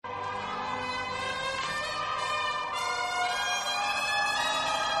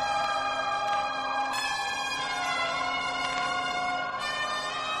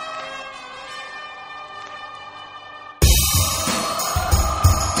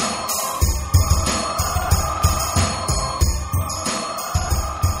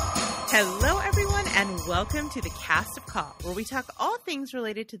welcome to the Cast of Cop, where we talk all things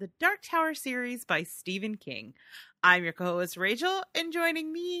related to the Dark Tower series by Stephen King. I'm your co-host Rachel, and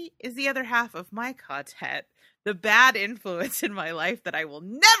joining me is the other half of my quartet, the bad influence in my life that I will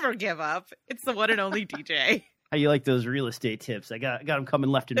never give up. It's the one and only DJ. How you like those real estate tips? I got them coming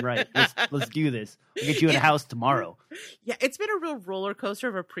left and right. Let's do this. We'll get you in a house tomorrow. Yeah, it's been a real roller coaster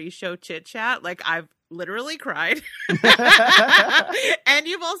of a pre-show chit chat. Like, I've literally cried. And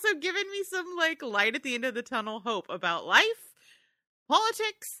you've also given me some like light at the end of the tunnel hope about life,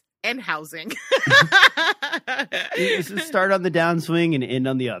 politics, and housing. You start on the downswing and end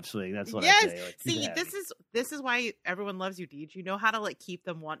on the upswing. That's what I say. Like, see, this is why everyone loves you, Deej. You know how to like keep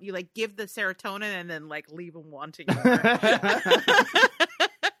them you like give the serotonin and then like leave them wanting more.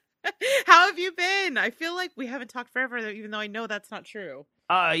 How have you been? I feel like we haven't talked forever, even though I know that's not true.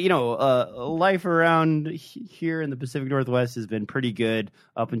 Life around here in the Pacific Northwest has been pretty good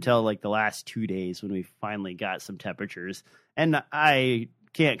up until like the last 2 days when we finally got some temperatures. And I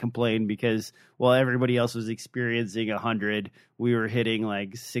can't complain because while everybody else was experiencing 100, we were hitting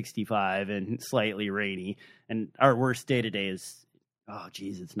like 65 and slightly rainy. And our worst day today is,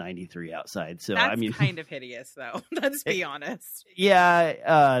 it's 93 outside. So that's kind of hideous, though. Let's be honest.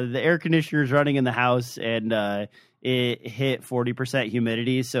 Yeah, the air conditioner's running in the house, and it hit 40%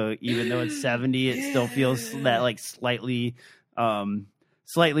 humidity. So even though it's 70, it still feels that like slightly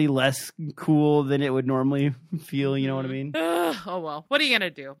less cool than it would normally feel. You know what I mean? Oh, well, what are you going to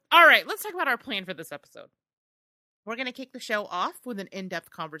do? All right, let's talk about our plan for this episode. We're going to kick the show off with an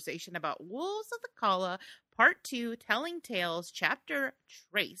in-depth conversation about Wolves of the Kala, Part 2, Telling Tales, Chapter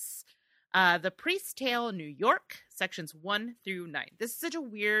Trace. The Priest's Tale, New York, sections 1 through 9. This is such a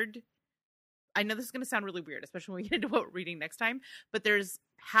weird... I know this is going to sound really weird, especially when we get into what we're reading next time, but there's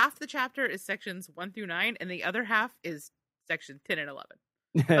half the chapter is sections 1 through 9, and the other half is section 10 and 11.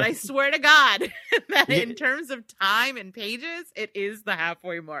 But I swear to God that in terms of time and pages, it is the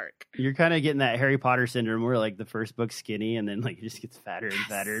halfway mark. You're kind of getting that Harry Potter syndrome where like the first book's skinny and then like it just gets fatter and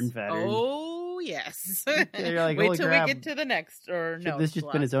fatter and fatter. Oh, yes. Like, wait till we get to the next. Should this just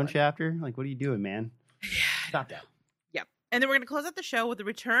been its own chapter? Like, what are you doing, man? Stop that. Yep. And then we're going to close out the show with the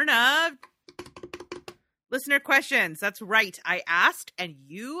return of listener questions. That's right. I asked and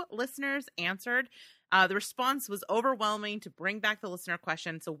you listeners answered. The response was overwhelming to bring back the listener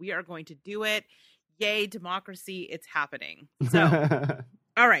question, so we are going to do it. Yay, democracy, it's happening. So,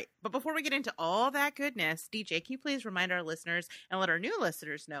 all right. But before we get into all that goodness, DJ, can you please remind our listeners and let our new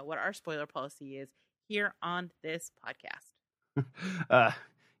listeners know what our spoiler policy is here on this podcast?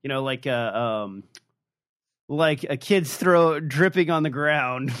 Like a kid's throat dripping on the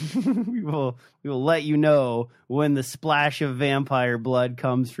ground, we will let you know when the splash of vampire blood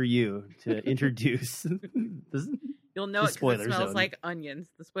comes for you to introduce. You'll know it because it smells like onions.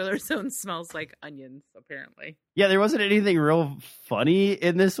 The spoiler zone smells like onions, apparently. Yeah, there wasn't anything real funny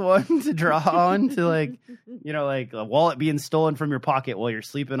in this one to draw on to like a wallet being stolen from your pocket while you're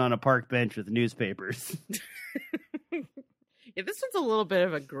sleeping on a park bench with newspapers. Yeah, this one's a little bit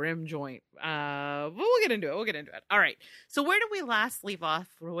of a grim joint. But we'll get into it. All right. So where did we last leave off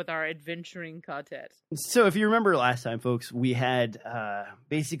with our adventuring quartet? So if you remember last time, folks, we had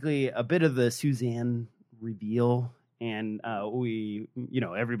basically a bit of the Suzanne reveal. And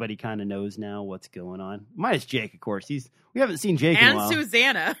everybody kind of knows now what's going on. Minus Jake, of course. We haven't seen Jake in a while. And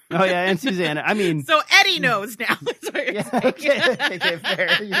Susanna. Oh, yeah, and Susanna. I mean... So Eddie knows now. Okay,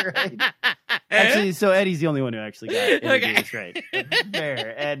 fair. You're right. Actually, so Eddie's the only one who actually got it. Okay. Right.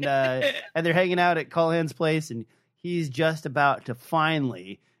 Fair. And they're hanging out at Callahan's place, and he's just about to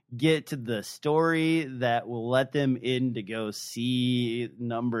finally get to the story that will let them in to go see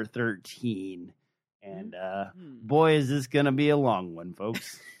number 13. And boy, is this going to be a long one,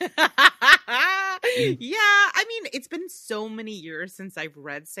 folks. Yeah, I mean, it's been so many years since I've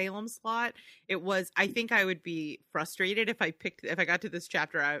read Salem Slot. I think I would be frustrated if I got to this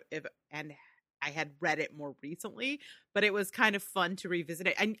chapter and I had read it more recently, but it was kind of fun to revisit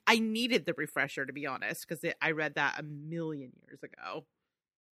it. I needed the refresher, to be honest, because I read that a million years ago.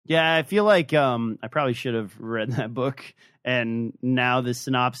 Yeah, I feel like I probably should have read that book, and now the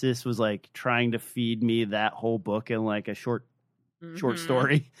synopsis was like trying to feed me that whole book in like a short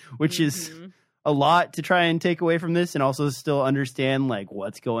story, which is a lot to try and take away from this, and also still understand like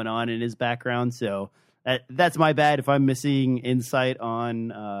what's going on in his background. So that's my bad if I'm missing insight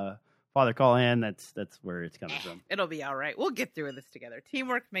on Father Callahan. That's where it's coming from. It'll be all right. We'll get through this together.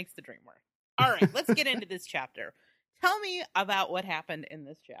 Teamwork makes the dream work. All right, let's get into this chapter. Tell me about what happened in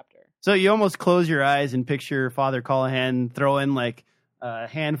this chapter. So you almost close your eyes and picture Father Callahan throwing like a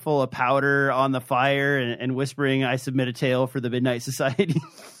handful of powder on the fire and whispering, "I submit a tale for the Midnight Society."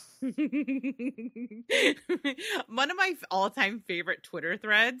 One of my all-time favorite Twitter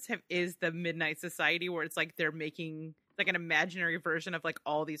threads is the Midnight Society, where it's like they're making like an imaginary version of like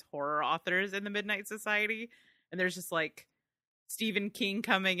all these horror authors in the Midnight Society, and there's just like Stephen King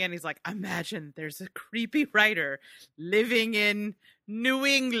coming in. He's like, imagine there's a creepy writer living in New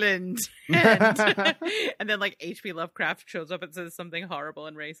England. And then like H.P. Lovecraft shows up and says something horrible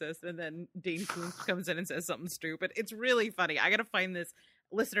and racist. And then Dean Koontz comes in and says something stupid. It's really funny. I got to find this.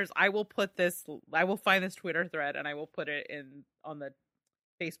 Listeners, I will find this Twitter thread and I will put it on the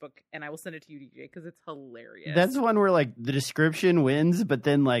Facebook and I will send it to you, DJ, because it's hilarious. That's one where like the description wins, but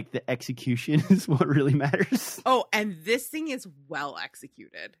then like the execution is what really matters. Oh, and this thing is well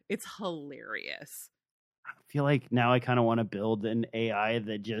executed. It's hilarious. I feel like now I kind of want to build an AI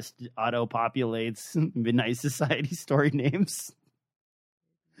that just auto populates Midnight Society story names.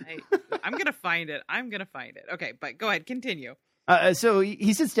 I'm gonna find it. Okay, but go ahead, continue. So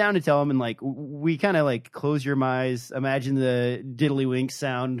he sits down to tell him, and like we kind of like close your eyes, imagine the diddlywink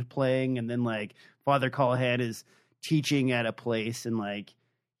sound playing, and then like Father Callahan is teaching at a place, and like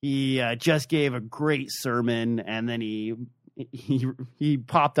he just gave a great sermon, and then he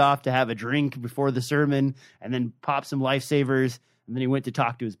popped off to have a drink before the sermon, and then popped some lifesavers, and then he went to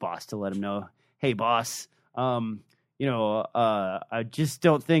talk to his boss to let him know, hey boss, I just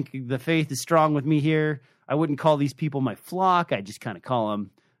don't think the faith is strong with me here. I wouldn't call these people my flock. I just kind of call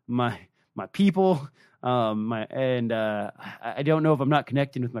them my people. I don't know if I'm not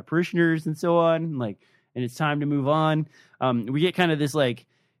connecting with my parishioners and so on. Like, and it's time to move on. We get kind of this like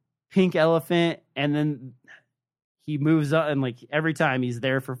pink elephant, and then he moves on. And like every time he's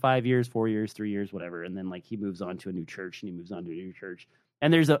there for 5 years, 4 years, 3 years, whatever. And then like he moves on to a new church, and he moves on to a new church.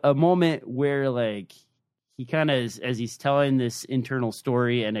 And there's a moment where like he kind of, as he's telling this internal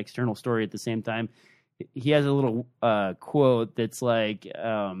story and external story at the same time, he has a little quote that's like,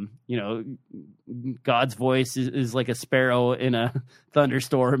 God's voice is like a sparrow in a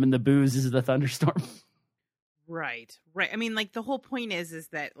thunderstorm, and the booze is the thunderstorm. Right. I mean, like the whole point is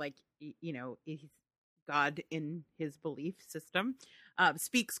that like, God in his belief system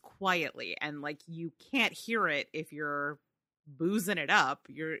speaks quietly, and like you can't hear it if you're boozing it up.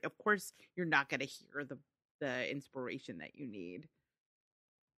 You're not going to hear the inspiration that you need.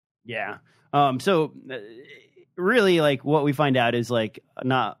 Yeah. So really, like what we find out is like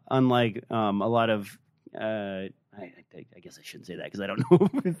not unlike a lot of I guess I shouldn't say that because I don't know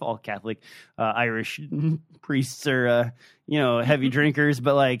if all Catholic Irish priests are heavy drinkers,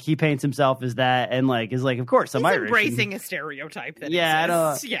 but like he paints himself as that, and like is like, of course I'm Irish. Embracing a stereotype that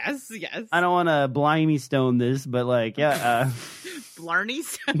exists. Yes. I don't want to blimey stone this, but like Blarney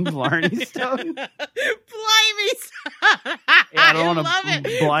Stone. Blarney Stone. Blimey Stone. I don't want to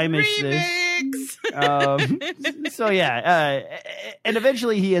blimish this. So and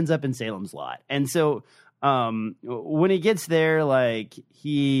eventually he ends up in Salem's Lot, and so when he gets there, like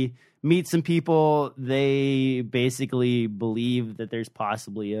he meets some people. They basically believe that there's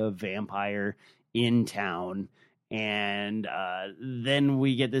possibly a vampire in town, and then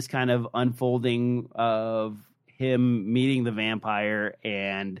we get this kind of unfolding of him meeting the vampire,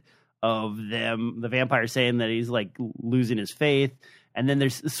 and of the vampire saying that he's like losing his faith. And then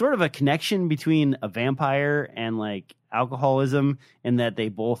there's sort of a connection between a vampire and like alcoholism, in that they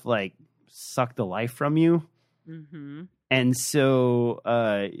both like suck the life from you. Mm-hmm. And so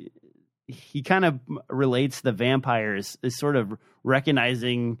he kind of relates the vampires as sort of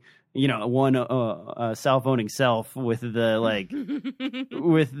recognizing, one self-owning self with the like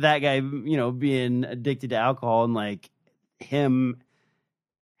with that guy, being addicted to alcohol, and like him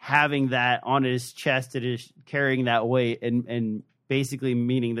having that on his chest, it is carrying that weight, and basically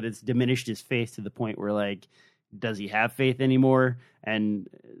meaning that it's diminished his faith to the point where like, does he have faith anymore? And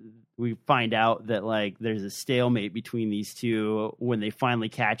we find out that like there's a stalemate between these two when they finally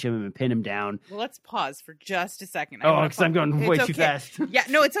catch him and pin him down. Well, let's pause for just a second. Because I'm going way too fast. Yeah,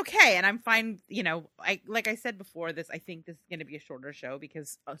 no, it's okay, and I'm fine. Like I said before, I think this is going to be a shorter show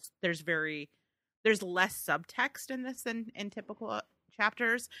because there's less subtext in this than in typical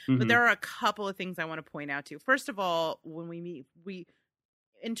chapters. Mm-hmm. But there are a couple of things I want to point out too. First of all, when we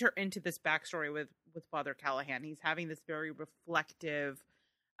enter into this backstory with Father Callahan, he's having this very reflective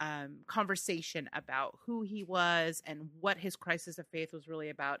conversation about who he was and what his crisis of faith was really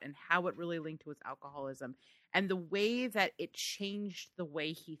about, and how it really linked to his alcoholism, and the way that it changed the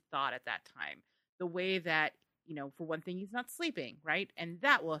way he thought at that time. The way that, for one thing, he's not sleeping, right? And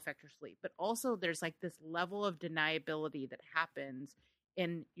that will affect your sleep. But also there's like this level of deniability that happens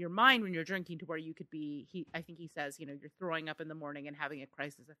in your mind when you're drinking, to where you could be, I think he says, you're throwing up in the morning and having a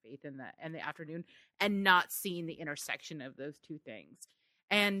crisis of faith in the afternoon, and not seeing the intersection of those two things.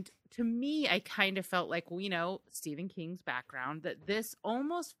 And to me, I kind of felt like, Stephen King's background, that this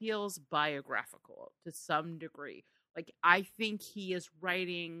almost feels biographical to some degree. Like, I think he is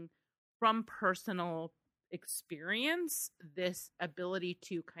writing from personal experience this ability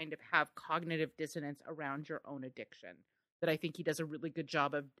to kind of have cognitive dissonance around your own addiction that I think he does a really good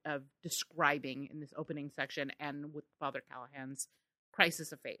job of describing in this opening section and with Father Callahan's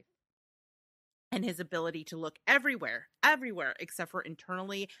crisis of faith. And his ability to look everywhere, except for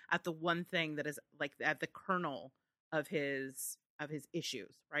internally at the one thing that is like at the kernel of his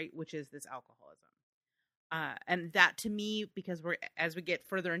issues, right? Which is this alcoholism. And that to me, because as we get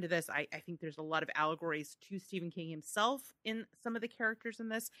further into this, I think there's a lot of allegories to Stephen King himself in some of the characters in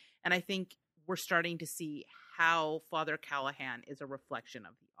this. And I think we're starting to see how Father Callahan is a reflection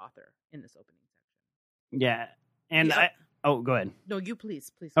of the author in this opening section. Yeah. And go ahead. No, you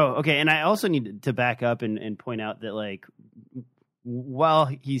please. Oh, okay. And I also need to back up and point out that, like, while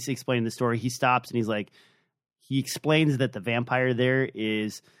he's explaining the story, he stops and he's like, he explains that the vampire there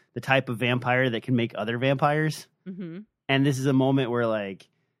is the type of vampire that can make other vampires. Mm-hmm. And this is a moment where, like,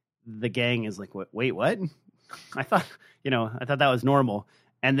 the gang is like, wait, what? I thought that was normal.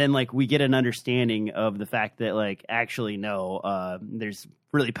 And then, like, we get an understanding of the fact that, like, actually, no, there's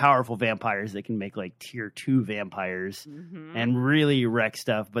really powerful vampires that can make, like, tier 2 vampires and really wreck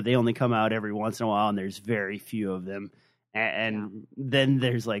stuff, but they only come out every once in a while, and there's very few of them. And then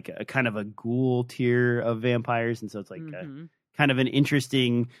there's, like, a kind of a ghoul tier of vampires, and so it's, like, kind of an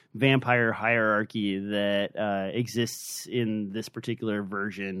interesting vampire hierarchy that exists in this particular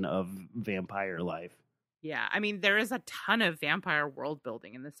version of vampire life. Yeah, I mean, there is a ton of vampire world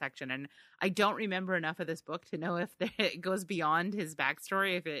building in this section, and I don't remember enough of this book to know if it goes beyond his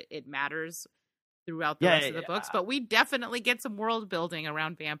backstory, if it matters throughout the rest of the books. But we definitely get some world building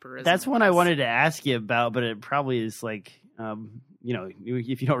around vampirism. That's one I wanted to ask you about, but it probably is like,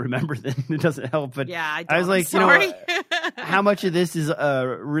 if you don't remember, then it doesn't help. But yeah, I was like, sorry. How much of this is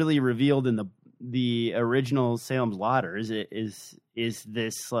really revealed in the original Salem's Lot, or is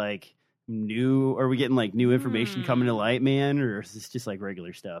this like new? Are we getting like new information coming to light, man, or is this just like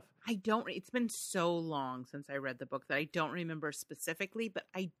regular stuff? It's been so long since I read the book that I don't remember specifically, but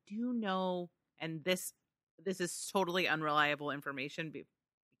I do know, and this is totally unreliable information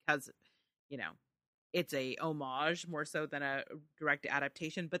because it's a homage more so than a direct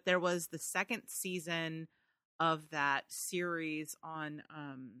adaptation, but there was the second season of that series on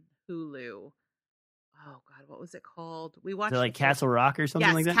Hulu. Oh God, what was it called? We watched like Castle Rock or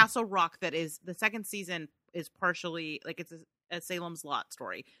something like that? Yes, Castle Rock. That is, the second season is partially, like, it's a Salem's Lot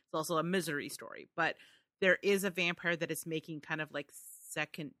story. It's also a misery story, but there is a vampire that is making kind of like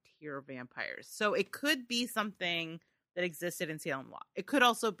second tier vampires. So it could be something that existed in Salem's Lot. It could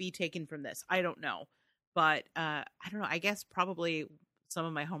also be taken from this. I don't know. But I don't know. I guess probably some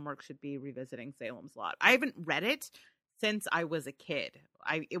of my homework should be revisiting Salem's Lot. I haven't read it since I was a kid.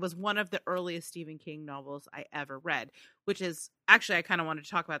 It was one of the earliest Stephen King novels I ever read, which is actually, I kind of wanted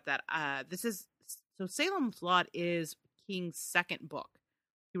to talk about that. Salem's Lot is King's second book.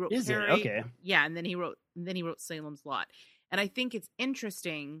 He wrote Carrie, okay. Yeah, and then he wrote Salem's Lot. And I think it's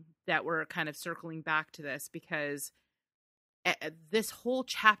interesting that we're kind of circling back to this because this whole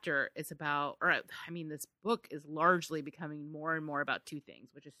chapter is about, this book is largely becoming more and more about two things,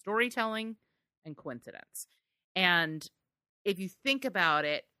 which is storytelling and coincidence. And if you think about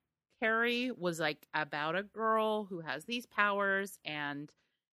it, Carrie was like about a girl who has these powers and,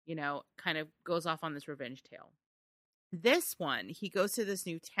 kind of goes off on this revenge tale. This one, he goes to this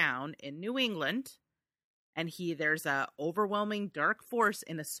new town in New England, and there's a overwhelming dark force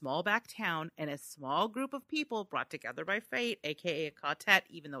in a small back town, and a small group of people brought together by fate, aka a quartet,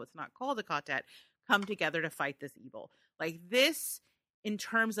 even though it's not called a quartet, come together to fight this evil. Like, this, in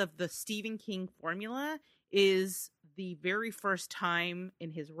terms of the Stephen King formula, is the very first time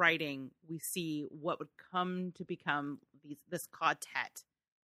in his writing we see what would come to become this quartet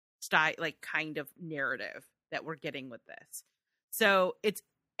style, like, kind of narrative that we're getting with this. So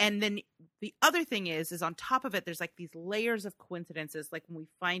and then the other thing is on top of it, there's like these layers of coincidences. Like when we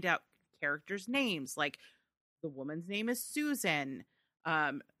find out characters' names, like the woman's name is Susan,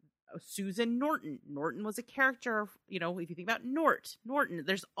 Susan Norton. Norton was a character, if you think about Norton,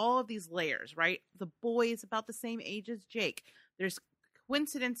 there's all of these layers, right? The boy is about the same age as Jake. There's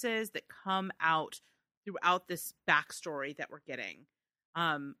coincidences that come out throughout this backstory that we're getting.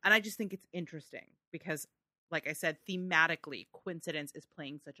 And I just think it's interesting because, like I said, thematically, coincidence is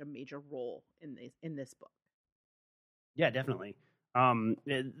playing such a major role in this book. Yeah, definitely.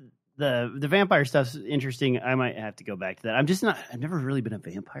 The vampire stuff's interesting. I might have to go back to that. I've never really been a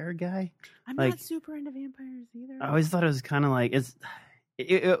vampire guy. I'm not super into vampires either. I always thought it was kind of like,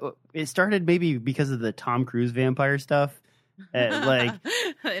 it started maybe because of the Tom Cruise vampire stuff. Like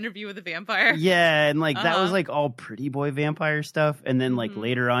Interview with a Vampire. Yeah, and like that was like all pretty boy vampire stuff, and then like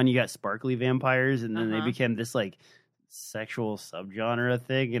later on you got sparkly vampires, and then they became this like sexual subgenre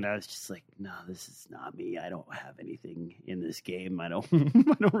thing, and I was just like, no, this is not me. I don't have anything in this game. I don't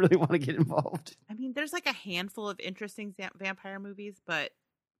I don't really want to get involved. I mean, there's like a handful of interesting vampire movies, but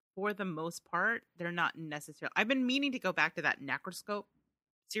for the most part, they're not necessarily. I've been meaning to go back to that Necroscope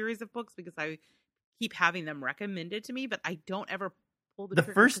series of books because I keep having them recommended to me, but I don't ever pull the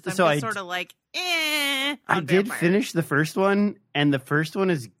trigger. First, I'm so I sort of like, I did finish the first one, and the first one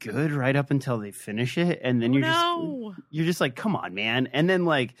is good right up until they finish it, and then you're just like, come on, man. And then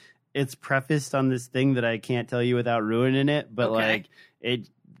like it's prefaced on this thing that I can't tell you without ruining it, but like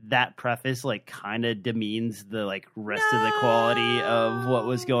that preface like kind of demeans the like rest of the quality of what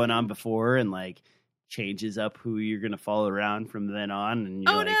was going on before, and like changes up who you're gonna follow around from then on. And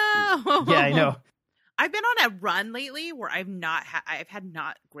you're no, yeah, I know. I've been on a run lately where I've had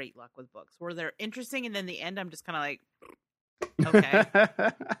not great luck with books where they're interesting, and then the end I'm just kind of like, okay,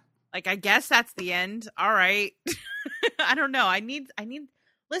 like I guess that's the end. All right, I don't know. I need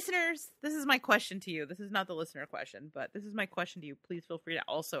listeners. This is my question to you. This is not the listener question, but this is my question to you. Please feel free to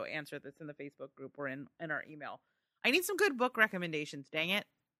also answer this in the Facebook group or in our email. I need some good book recommendations. Dang it!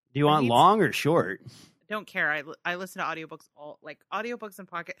 Do you want long or short? Don't care. I listen to audiobooks, audiobooks and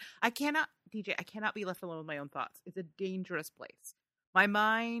pocket. I cannot be left alone with my own thoughts. It's a dangerous place. My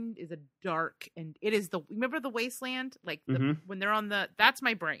mind is a dark, and it is remember the wasteland? Like when they're on that's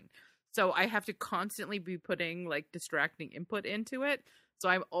my brain. So I have to constantly be putting like distracting input into it. So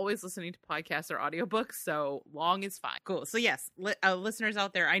I'm always listening to podcasts or audiobooks. So long is fine. Cool. So yes, listeners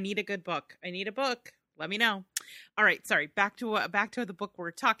out there, I need a good book. I need a book. Let me know. All right, sorry. Back to the book we're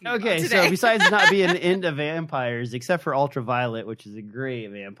talking about today. So besides not being into vampires, except for Ultraviolet, which is a great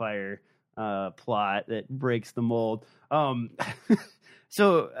vampire plot that breaks the mold.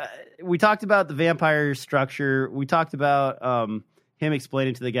 So we talked about the vampire structure. We talked about him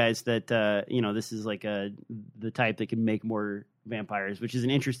explaining to the guys that this is like the type that can make more vampires, which is an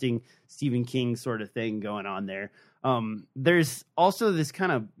interesting Stephen King sort of thing going on there. There's also this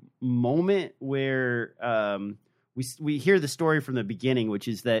kind of moment where we hear the story from the beginning, which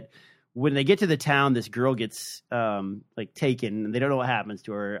is that when they get to the town, this girl gets like taken, and they don't know what happens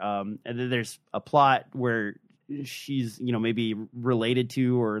to her. And then there's a plot where she's maybe related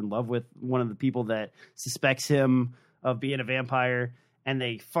to or in love with one of the people that suspects him of being a vampire. And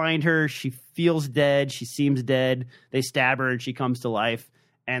they find her. She feels dead. She seems dead. They stab her, and she comes to life.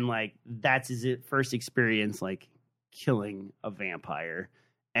 And like that's his first experience, like killing a vampire.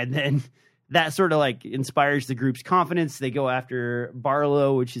 And then that sort of like inspires the group's confidence. They go after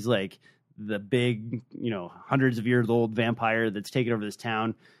Barlow, which is like the big, hundreds of years old vampire that's taken over this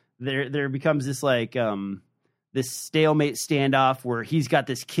town. There becomes this like this stalemate standoff where he's got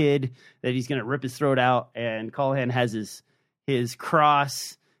this kid that he's going to rip his throat out, and Callahan has his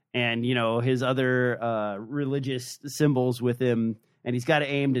cross and his other religious symbols with him, and he's got it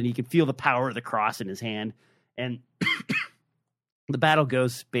aimed, and he can feel the power of the cross in his hand. And the battle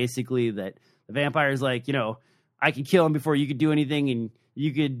goes basically that the vampire is like, I could kill him before you could do anything, and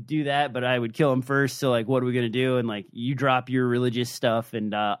you could do that, but I would kill him first. So like, what are we gonna do? And like, you drop your religious stuff,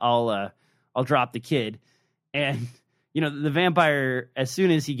 and I'll drop the kid. And the vampire, as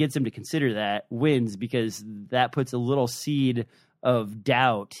soon as he gets him to consider that, wins, because that puts a little seed of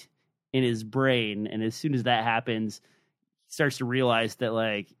doubt in his brain. And as soon as that happens, he starts to realize that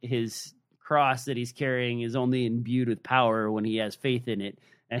like his cross that he's carrying is only imbued with power when he has faith in it.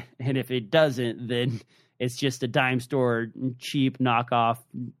 And if it doesn't, then it's just a dime store, cheap knockoff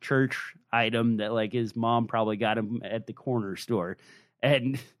church item that like his mom probably got him at the corner store.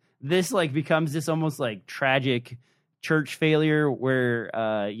 And this like becomes this almost like tragic church failure where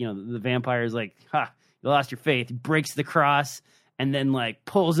the vampire is like, you lost your faith. He breaks the cross and then like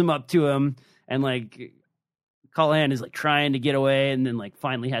pulls him up to him, and like Callahan is like trying to get away, and then like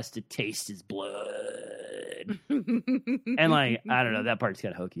finally has to taste his blood. And like, I don't know, that part's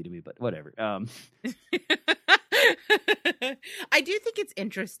kind of hokey to me, but whatever. I do think it's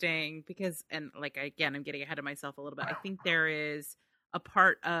interesting because, and like, again, I'm getting ahead of myself a little bit. I think there is a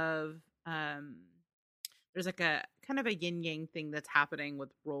part of there's like a kind of a yin yang thing that's happening with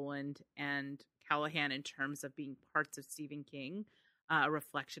Roland and Callahan in terms of being parts of Stephen King, a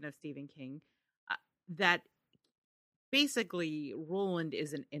reflection of Stephen King, that basically Roland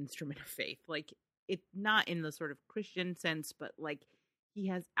is an instrument of faith. Like, it's not in the sort of Christian sense, but like he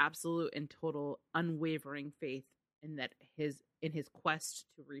has absolute and total unwavering faith in that in his quest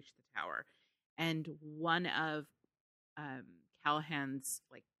to reach the tower. And one of Callahan's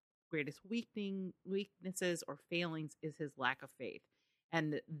like greatest weaknesses or failings is his lack of faith.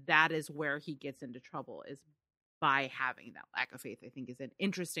 And that is where he gets into trouble, is by having that lack of faith. I think is an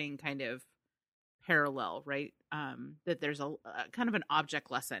interesting kind of parallel, right? That there's a kind of an object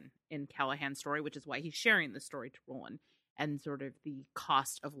lesson in Callahan's story, which is why he's sharing the story to Roland, and sort of the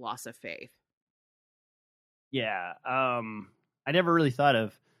cost of loss of faith. Yeah. I never really thought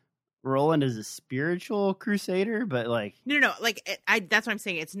of Roland as a spiritual crusader, but like No. Like that's what I'm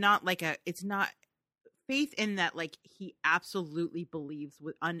saying. It's not faith in that, like, he absolutely believes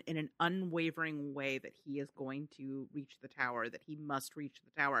in an unwavering way that he is going to reach the tower, that he must reach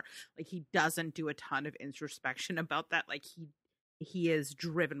the tower. Like, he doesn't do a ton of introspection about that. Like, he is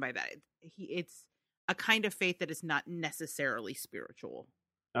driven by that. It's a kind of faith that is not necessarily spiritual.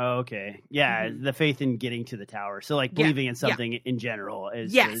 Oh, okay. Yeah, the faith in getting to the tower. So, like, believing in something in general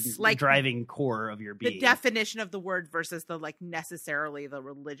is the like, driving core of your being. The definition of the word versus the, like, necessarily the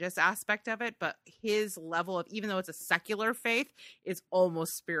religious aspect of it. But his level of, even though it's a secular faith, is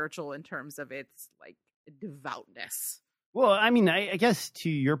almost spiritual in terms of its, like, devoutness. Well, I mean, I guess to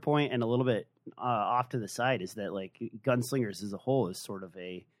your point and a little bit off to the side is that, like, Gunslingers as a whole is sort of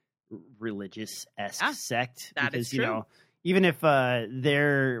a religious-esque sect. That is true. You know, even if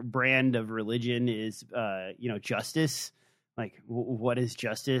their brand of religion is, justice, like what is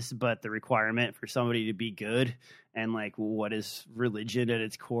justice but the requirement for somebody to be good? And like, what is religion at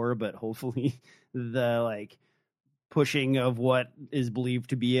its core? But hopefully the like pushing of what is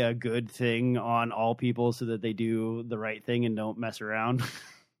believed to be a good thing on all people so that they do the right thing and don't mess around.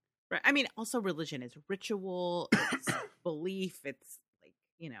 Right. I mean, also religion is ritual, it's belief, it's like,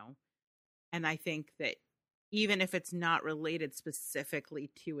 and I think that even if it's not related specifically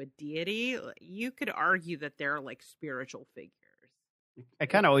to a deity, you could argue that they're like spiritual figures. I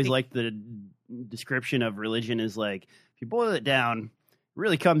kind of always like the description of religion is like, if you boil it down, it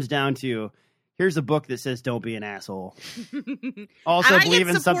really comes down to, here's a book that says don't be an asshole. Also believe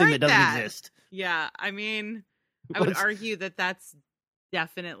in something that doesn't exist. Yeah, I mean, I would argue that that's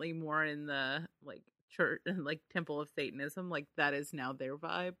definitely more in the like church, like Temple of Satanism, like that is now their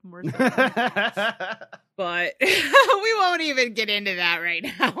vibe more so. But we won't even get into that right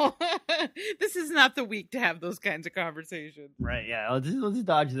now. This is not the week to have those kinds of conversations. Right, yeah, let's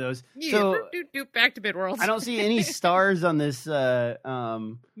dodge those. Yeah, so back to Midworld. I don't see any stars on this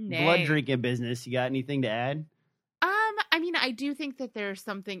blood drinking business. You got anything to add? I mean, I do think that there's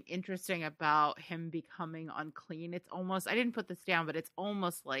something interesting about him becoming unclean. It's almost, I didn't put this down, but it's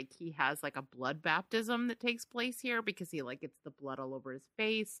almost like he has like a blood baptism that takes place here, because he like gets the blood all over his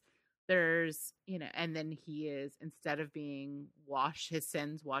face. There's, and then he is, instead of being his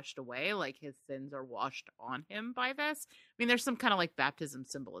sins washed away, like his sins are washed on him by this. I mean, there's some kind of like baptism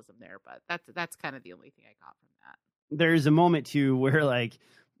symbolism there, but that's kind of the only thing I got from that. There's a moment too where like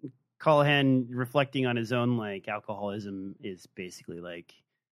Callahan reflecting on his own like alcoholism is basically like,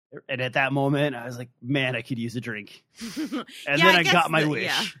 and at that moment I was like, man, I could use a drink. And then I got my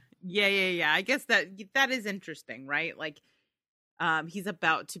wish. Yeah. I guess that is interesting, right? Like, he's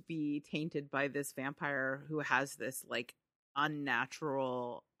about to be tainted by this vampire who has this like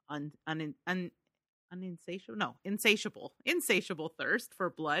unnatural, insatiable thirst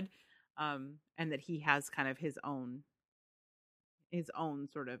for blood, and that he has kind of his own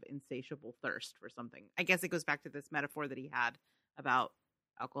sort of insatiable thirst for something. I guess it goes back to this metaphor that he had about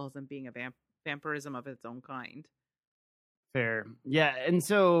alcoholism being a vampirism of its own kind. Fair. Yeah. And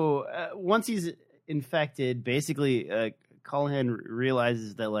so once he's infected, basically Callahan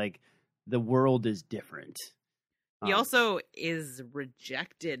realizes that like the world is different. He also is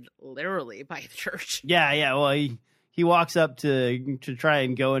rejected literally by the church. Yeah. Well, he walks up to try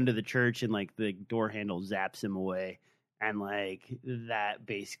and go into the church, and like the door handle zaps him away. And like that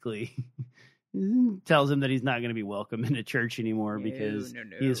basically tells him that he's not going to be welcome in a church anymore because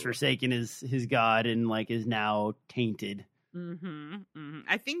he has forsaken his God and like is now tainted.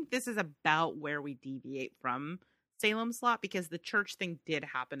 I think this is about where we deviate from Salem's Lot, because the church thing did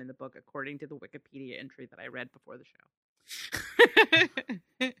happen in the book, according to the Wikipedia entry that I read before the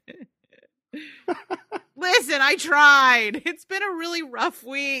show. Listen, I tried. It's been a really rough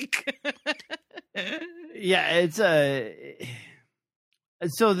week. Yeah, it's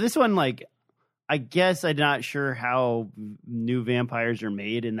so this one, like, I guess I'm not sure how new vampires are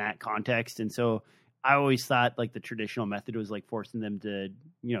made in that context, and so I always thought like the traditional method was like forcing them to,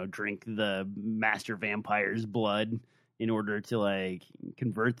 drink the master vampire's blood in order to like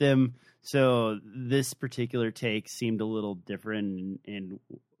convert them. So this particular take seemed a little different and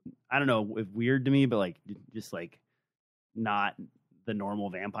I don't know if weird to me, but like just like not the normal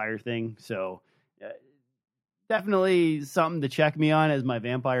vampire thing. So definitely something to check me on, as my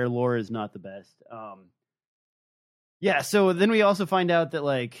vampire lore is not the best. Yeah, so then we also find out that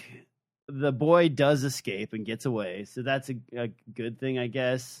like the boy does escape and gets away, so that's a good thing, I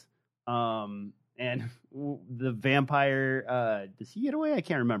guess. And the vampire, does he get away? I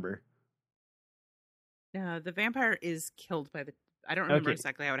can't remember. The vampire is killed by the. I don't remember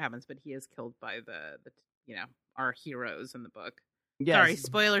exactly how it happens, but he is killed by the our heroes in the book. Yes. Sorry,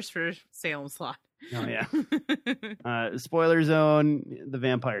 spoilers for Salem's Lot. Oh yeah. Spoiler zone. The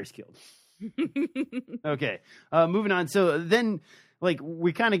vampire's killed. Okay. Moving on. So then, like,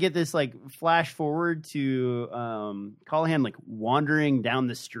 we kind of get this like flash forward to Callahan like wandering down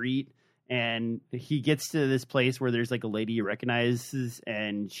the street, and he gets to this place where there's like a lady he recognizes,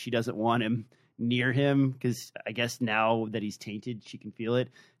 and she doesn't want him near him because I guess now that he's tainted, she can feel it.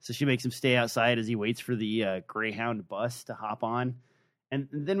 So she makes him stay outside as he waits for the Greyhound bus to hop on. And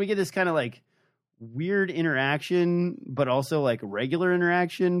then we get this kind of like weird interaction, but also like regular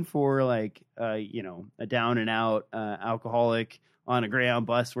interaction for like, a down and out alcoholic on a Greyhound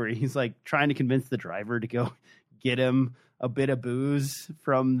bus where he's like trying to convince the driver to go get him a bit of booze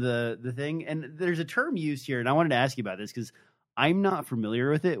from the thing. And there's a term used here, and I wanted to ask you about this because I'm not familiar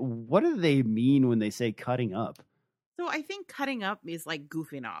with it. What do they mean when they say cutting up? So I think cutting up is like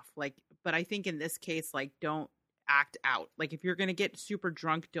goofing off, like, but I think in this case, like, don't act out. Like, if you're going to get super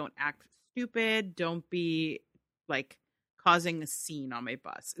drunk, don't act stupid. Don't be like causing a scene on my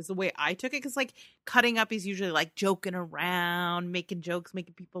bus is the way I took it. Cause like cutting up is usually like joking around, making jokes,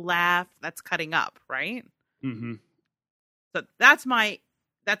 making people laugh. That's cutting up. Right. Mm-hmm. So that's my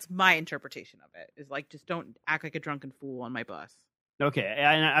interpretation of it, is like, just don't act like a drunken fool on my bus. Okay.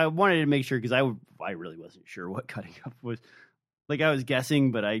 And I wanted to make sure, because I really wasn't sure what cutting up was. Like, I was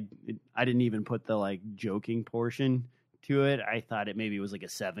guessing, but I didn't even put the like joking portion to it. I thought it maybe was like a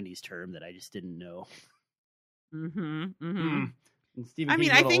 70s term that I just didn't know. Mm-hmm. Mm-hmm. I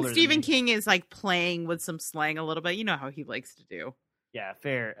mean, I think Stephen King is like playing with some slang a little bit. You know how he likes to do. Yeah,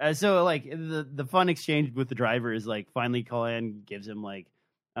 fair. So like the fun exchange with the driver is like finally Callahan gives him like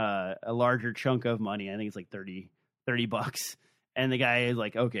a larger chunk of money. I think it's like $30. And the guy is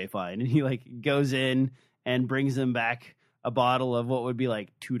like, okay, fine. And he like goes in and brings him back a bottle of what would be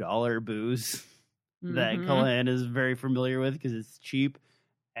like $2 booze that Callahan is very familiar with because it's cheap.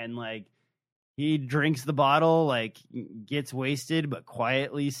 And like he drinks the bottle, like gets wasted, but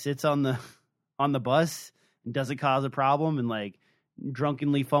quietly sits on the bus and doesn't cause a problem, and like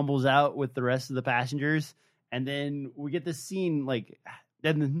drunkenly fumbles out with the rest of the passengers. And then we get this scene like,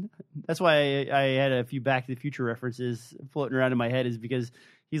 and that's why I had a few Back to the Future references floating around in my head, is because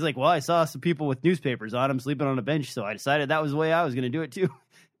he's like, well, I saw some people with newspapers on them sleeping on a bench, so I decided that was the way I was going to do it too.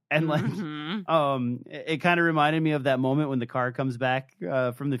 And like, it kind of reminded me of that moment when the car comes back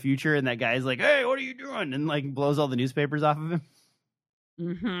from the future, and that guy's like, "Hey, what are you doing?" and like blows all the newspapers off of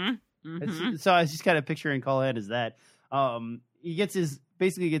him. So I was just kind of picturing Callahan as that. He gets his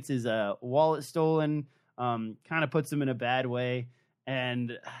wallet stolen, kind of puts him in a bad way,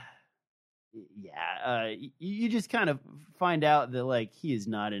 and you just kind of find out that like he is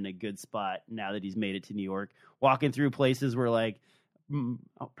not in a good spot now that he's made it to New York, walking through places where like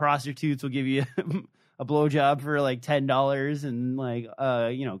prostitutes will give you a blowjob for like $10, and like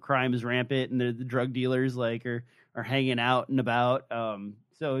crime is rampant, and the drug dealers like are hanging out and about.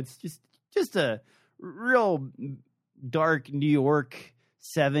 So it's just a real dark New York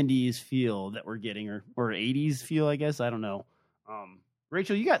 70s feel that we're getting, or 80s feel, I guess. I don't know.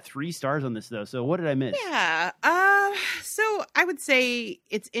 Rachel, you got 3 stars on this though, so what did I miss? Yeah. So I would say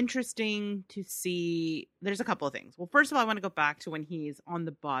it's interesting to see. There's a couple of things. Well, first of all, I want to go back to when he's on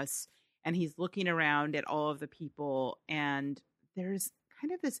the bus and he's looking around at all of the people, and there's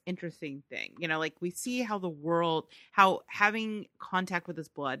kind of this interesting thing, like we see how having contact with his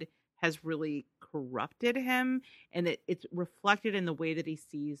blood has really corrupted him, and it's reflected in the way that he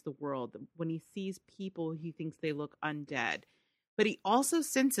sees the world. When he sees people, he thinks they look undead. But he also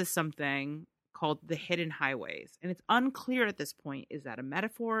senses something called the hidden highways. And it's unclear at this point. Is that a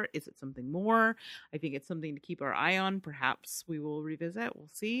metaphor? Is it something more? I think it's something to keep our eye on. Perhaps we will revisit. We'll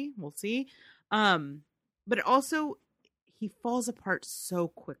see. But it also, he falls apart so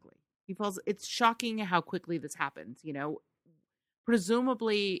quickly. It's shocking how quickly this happens.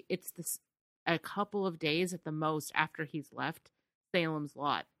 Presumably it's a couple of days at the most after he's left Salem's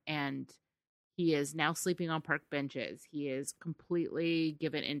Lot, and he is now sleeping on park benches. He is completely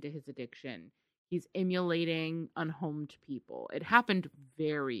given into his addiction. He's emulating unhomed people. It happened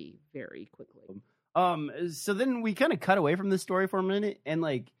very, very quickly. So then we kind of cut away from this story for a minute, and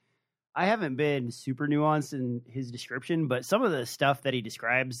like, I haven't been super nuanced in his description, but some of the stuff that he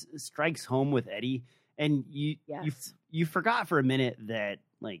describes strikes home with Eddie. And you forgot for a minute that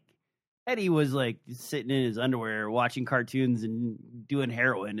like Eddie was like sitting in his underwear watching cartoons and doing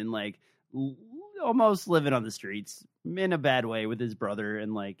heroin and like almost living on the streets in a bad way with his brother,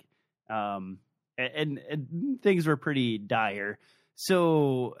 and like and things were pretty dire.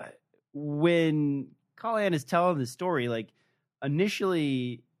 So when Callahan is telling the story, like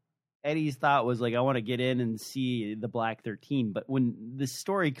initially Eddie's thought was like, I want to get in and see the Black 13. But when the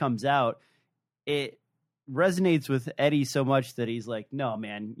story comes out, it resonates with Eddie so much that he's like, no,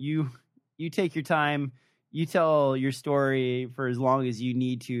 man, you take your time. You tell your story for as long as you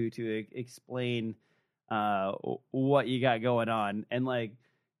need to explain what you got going on. And like,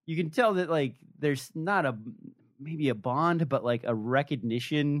 you can tell that like there's not maybe a bond, but like a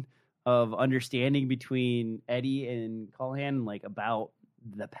recognition of understanding between Eddie and Callahan, like about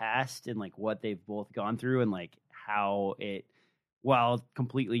the past and like what they've both gone through, and like how it, while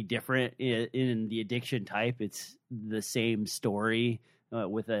completely different in the addiction type, it's the same story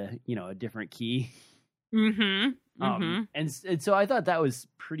with a different key. And so I thought that was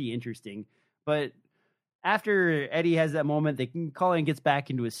pretty interesting. But after Eddie has that moment, Callahan gets back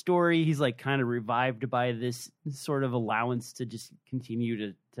into his story. He's like kind of revived by this sort of allowance to just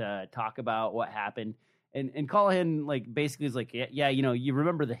continue to talk about what happened. And Callahan like basically is like, yeah, you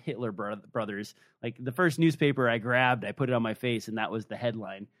remember the Hitler brothers? Like the first newspaper I grabbed, I put it on my face, and that was the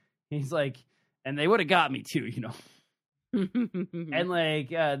headline. He's like, and they would have got me too, And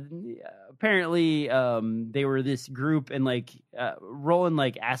like apparently they were this group, and like Roland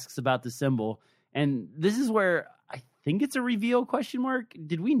like asks about the symbol, and this is where I think it's a reveal question mark.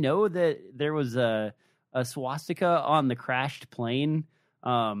 Did we know that there was a swastika on the crashed plane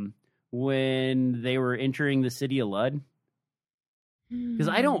when they were entering the city of Lud? Because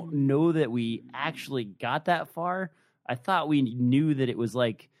I don't know that we actually got that far. I thought we knew that it was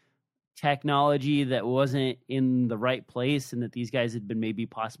like technology that wasn't in the right place, and that these guys had been maybe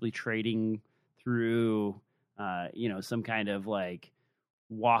possibly trading through some kind of like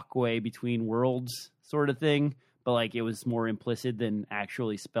walkway between worlds sort of thing, but like it was more implicit than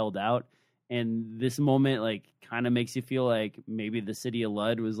actually spelled out. And this moment like kind of makes you feel like maybe the city of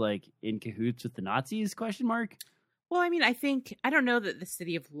Lud was like in cahoots with the Nazis, question mark. Well, I mean, I don't know that the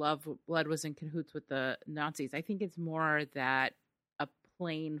city of Blood was in cahoots with the Nazis. I think it's more that a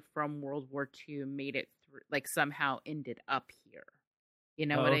plane from World War II made it through, like somehow ended up here. You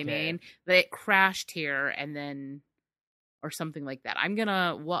know what I mean? That it crashed here and then, or something like that. I'm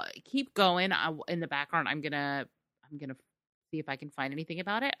gonna keep going in the background. I'm gonna see if I can find anything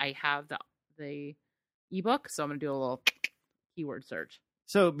about it. I have the ebook, so I'm gonna do a little keyword search.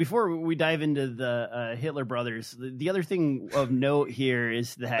 So before we dive into the Hitler brothers, the other thing of note here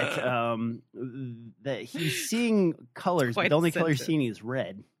is that that he's seeing colors, but the only color he's seeing is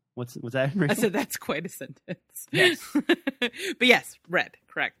red. What's that? I said that's quite a sentence. Yes. But yes, red,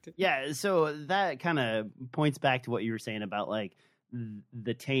 correct. Yeah, so that kind of points back to what you were saying about like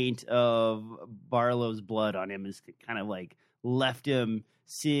the taint of Barlow's blood on him is kind of like left him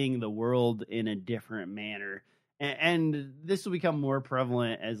seeing the world in a different manner. And this will become more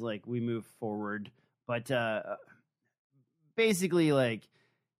prevalent as like we move forward. But basically, like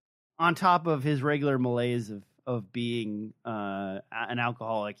on top of his regular malaise of being an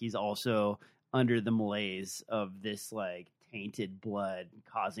alcoholic, he's also under the malaise of this like tainted blood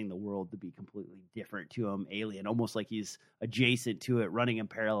causing the world to be completely different to him, alien, almost like he's adjacent to it, running in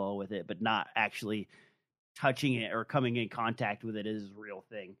parallel with it, but not actually touching it or coming in contact with it as a real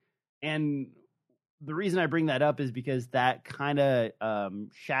thing. And the reason I bring that up is because that kind of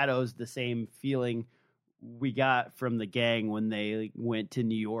shadows the same feeling we got from the gang when they went to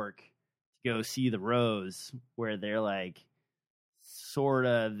New York to go see the Rose, where they're like sort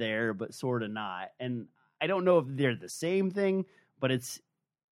of there, but sort of not. And I don't know if they're the same thing, but it's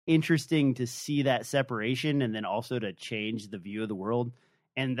interesting to see that separation and then also to change the view of the world.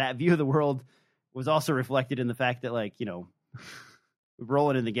 And that view of the world was also reflected in the fact that, like,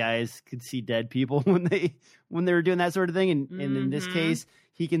 Roland and the guys could see dead people when they were doing that sort of thing. And in this case,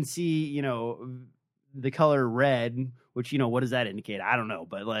 he can see, the color red, which, what does that indicate? I don't know.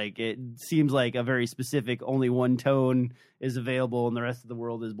 But like, it seems like a very specific, only one tone is available and the rest of the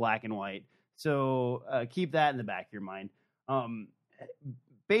world is black and white. So keep that in the back of your mind.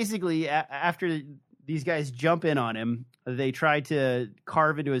 Basically, after these guys jump in on him, they try to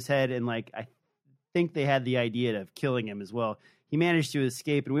carve into his head. And like, I think they had the idea of killing him as well. He managed to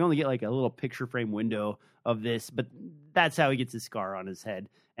escape, and we only get like a little picture frame window of this, but that's how he gets his scar on his head.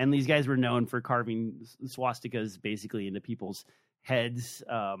 And these guys were known for carving swastikas basically into people's heads.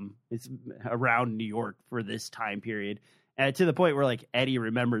 It's around New York for this time period. to the point where like Eddie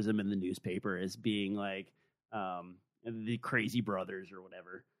remembers them in the newspaper as being like the crazy brothers or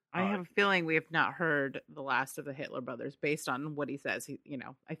whatever. I have a feeling we have not heard the last of the Hitler brothers based on what he says.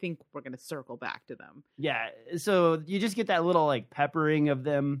 I think we're going to circle back to them. Yeah. So you just get that little like peppering of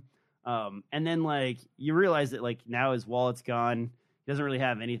them. And then like you realize that like now his wallet's gone. He doesn't really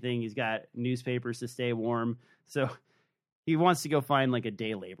have anything. He's got newspapers to stay warm. So he wants to go find like a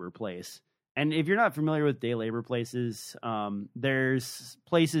day labor place. And if you're not familiar with day labor places, there's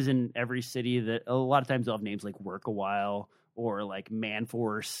places in every city that a lot of times they'll have names like Work a While or like Man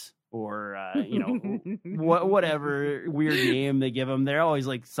Force or, whatever weird name they give them. They're always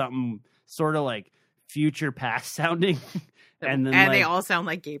like something sort of like future past sounding. And they all sound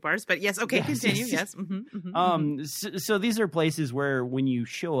like gay bars, but yes. Okay. Yes, continue. Yes. So these are places where when you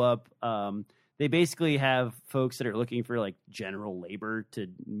show up, they basically have folks that are looking for like general labor to,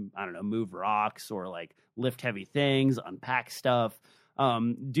 I don't know, move rocks or like lift heavy things, unpack stuff,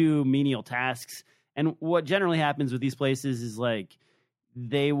 do menial tasks. And what generally happens with these places is like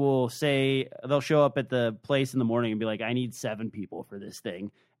they'll show up at the place in the morning and be like, I need 7 people for this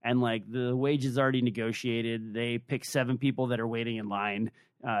thing. And like the wage is already negotiated. They pick 7 people that are waiting in line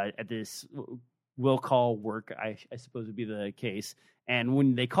at this will call work, I suppose would be the case. And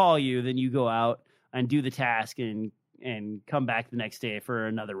when they call you, then you go out and do the task and come back the next day for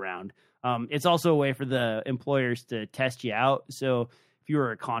another round. It's also a way for the employers to test you out. So if you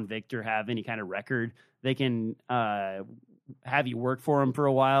were a convict or have any kind of record, they can have you work for them for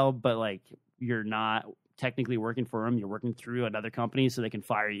a while, but like you're not technically working for them. You're working through another company, so they can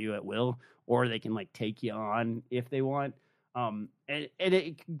fire you at will, or they can like take you on if they want. And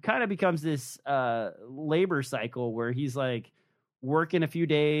it kind of becomes this labor cycle where he's like working a few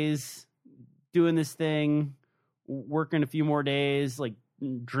days, doing this thing, working a few more days, like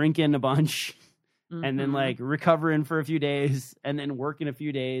drinking a bunch, and then like recovering for a few days, and then working a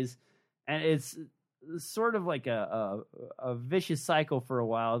few days. And it's sort of like a vicious cycle for a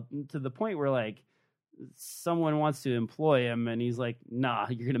while, to the point where like someone wants to employ him, and he's like, nah,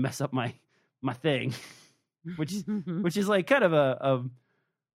 you're going to mess up my thing, which is like kind of a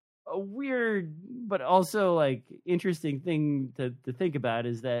weird, but also like interesting thing to think about,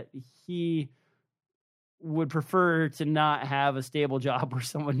 is that he would prefer to not have a stable job where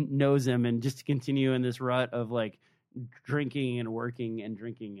someone knows him and just to continue in this rut of like drinking and working and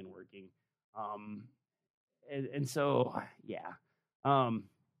drinking and working. And so, yeah.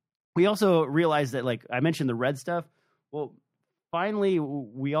 We also realized that, like I mentioned, the red stuff. Well, finally,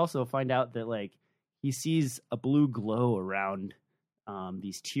 we also find out that like he sees a blue glow around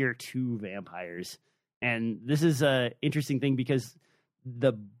these tier 2 vampires. And this is a interesting thing because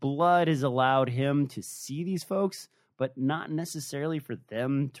the blood has allowed him to see these folks, but not necessarily for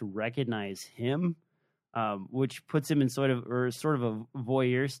them to recognize him, which puts him in sort of a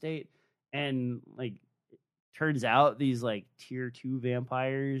voyeur state. And like, turns out these like tier 2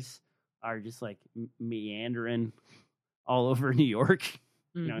 vampires are just like meandering all over New York,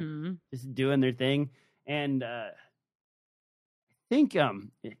 just doing their thing. And I think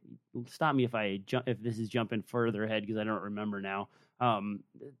stop me if this is jumping further ahead, because I don't remember now.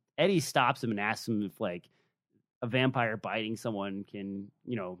 Eddie stops him and asks him if like a vampire biting someone can,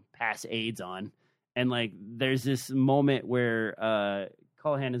 pass AIDS on. And like there's this moment where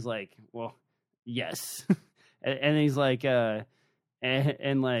Callahan is like, well, yes. And he's like,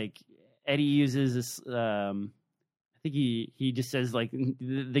 and like Eddie uses this, I think he just says like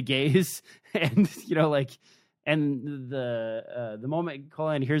the gays, and and the moment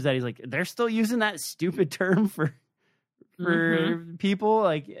Callahan hears that, he's like, they're still using that stupid term for people.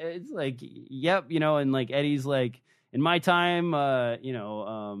 Like, it's like, yep, and like Eddie's like, in my time, I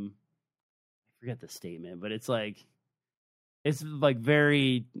forget the statement, but it's like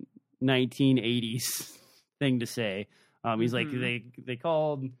very 1980s thing to say. He's like, they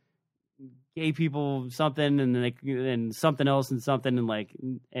called gay people something, and then and something else and something, and like,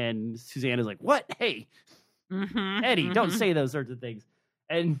 and Susanna's like, what? Hey, Eddie, don't say those sorts of things.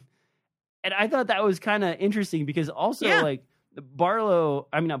 And I thought that was kind of interesting because also like Callahan,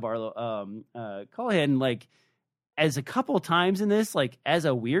 like, as a couple times in this, like as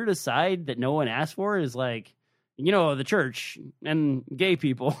a weird aside that no one asked for, is like, the church and gay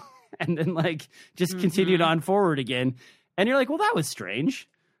people, and then like just continued on forward again. And you're like, well, that was strange.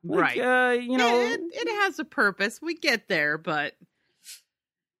 Like, right. It has a purpose. We get there, but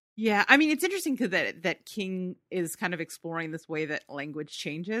Yeah, I mean, it's interesting that King is kind of exploring this way that language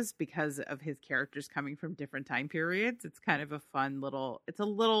changes because of his characters coming from different time periods. It's kind of a fun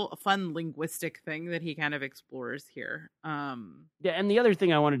linguistic thing that he kind of explores here. Yeah, and the other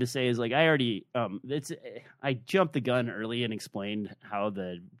thing I wanted to say is like I jumped the gun early and explained how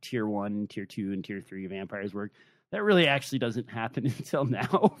the tier 1, tier 2, and tier 3 vampires work. That really actually doesn't happen until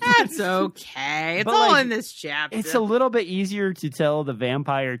now. That's okay. It's But, all like, in this chapter. It's a little bit easier to tell the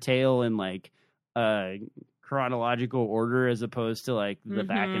vampire tale in like chronological order as opposed to like the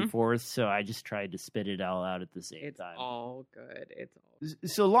back and forth. So I just tried to spit it all out at the same time. It's all good.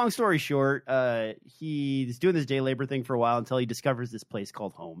 So long story short, he's doing this day labor thing for a while until he discovers this place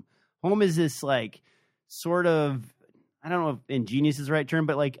called Home. Home is this like sort of, I don't know if ingenious is the right term,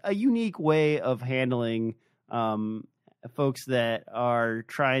 but like a unique way of handling folks that are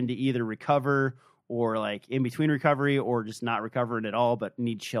trying to either recover or like in between recovery or just not recovering at all, but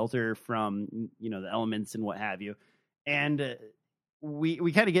need shelter from, the elements and what have you. And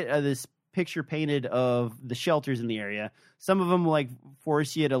we kind of get this picture painted of the shelters in the area. Some of them like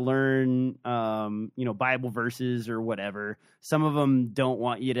force you to learn, Bible verses or whatever. Some of them don't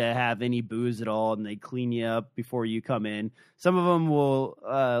want you to have any booze at all, and they clean you up before you come in. Some of them will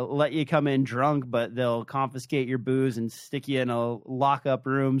let you come in drunk, but they'll confiscate your booze and stick you in a lockup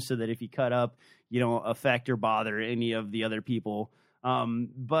room so that if you cut up, you don't affect or bother any of the other people.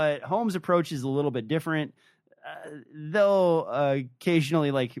 But Home's approach is a little bit different. They'll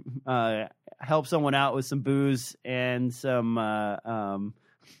occasionally like help someone out with some booze and some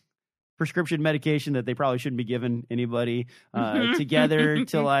prescription medication that they probably shouldn't be giving anybody together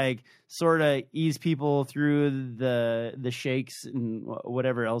to like sort of ease people through the shakes and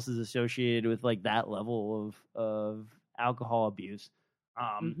whatever else is associated with like that level of alcohol abuse.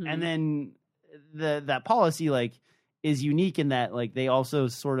 And then that policy like is unique in that like they also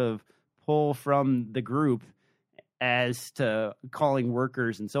sort of pull from the group as to calling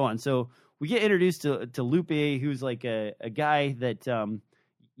workers and so on. So we get introduced to Lupe, who's like a guy that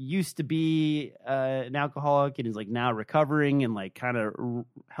used to be an alcoholic and is like now recovering and like kind of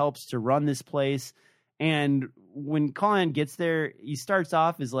helps to run this place. And when Colin gets there, he starts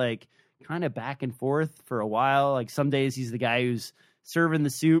off as like kind of back and forth for a while. Like some days he's the guy who's serving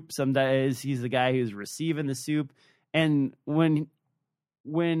the soup. Some days he's the guy who's receiving the soup. And when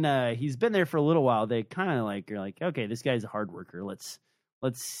he's been there for a little while, they kind of like are like, okay, this guy's a hard worker. Let's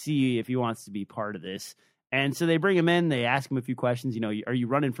see if he wants to be part of this. And so they bring him in. They ask him a few questions. Are you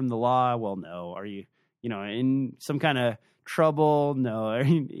running from the law? Well, no. Are you, in some kind of trouble? No.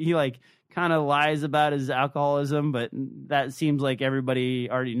 He like kind of lies about his alcoholism, but that seems like everybody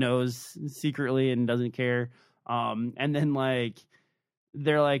already knows secretly and doesn't care. And then like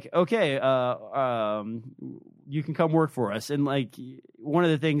they're like, okay, you can come work for us. And like one of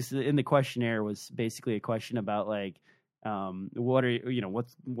the things in the questionnaire was basically a question about like, what are you,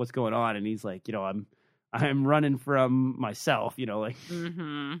 what's going on? And he's like, I'm running from myself,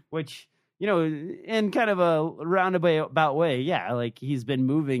 which, in kind of a roundabout way. Yeah. Like he's been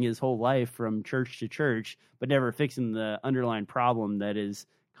moving his whole life from church to church, but never fixing the underlying problem that is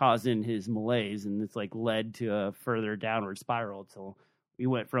causing his malaise. And it's like led to a further downward spiral till we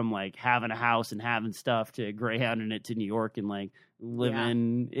went from like having a house and having stuff to greyhounding it to New York and like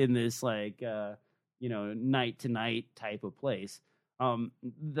living in this like, night to night type of place.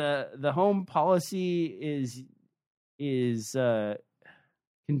 The home policy is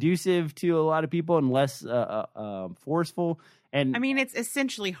conducive to a lot of people and less forceful. And I mean, it's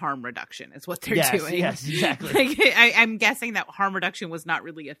essentially harm reduction is what they're doing. Yes, exactly. Like, I'm guessing that harm reduction was not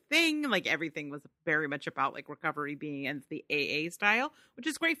really a thing. Like everything was very much about like recovery being in the AA style, which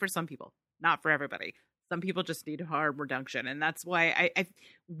is great for some people, not for everybody. Some people just need harm reduction. And that's why I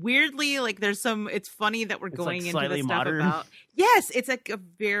weirdly, like it's funny that we're going into this stuff modern. About, yes, it's like a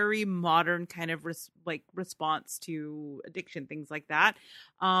very modern kind of response to addiction, things like that.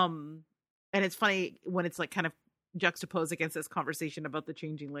 And it's funny when it's like kind of juxtaposed against this conversation about the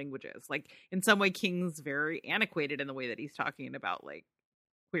changing languages. Like in some way, King's very antiquated in the way that he's talking about like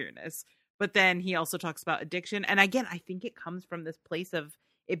queerness. But then he also talks about addiction. And again, I think it comes from this place of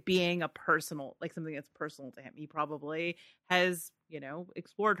it being a personal, like something that's personal to him. He probably has,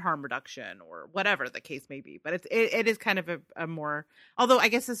 explored harm reduction or whatever the case may be. But it is kind of a more, although I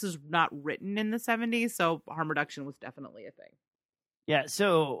guess this is not written in the 70s. So harm reduction was definitely a thing. Yeah.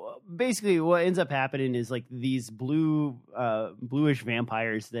 So basically what ends up happening is like these bluish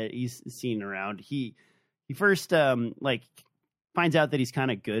vampires that he's seen around. He first finds out that he's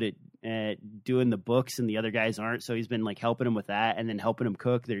kind of good at doing the books and the other guys aren't. So he's been like helping him with that and then helping him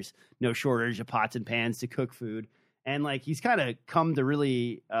cook. There's no shortage of pots and pans to cook food. and like he's kind of come to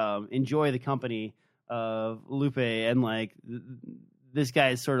really enjoy the company of Lupe, and like this guy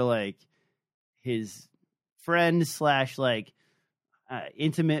is sort of like his friend slash like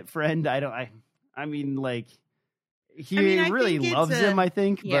intimate friend. I mean like he really loves him, I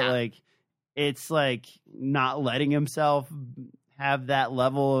think, but like it's like not letting himself have that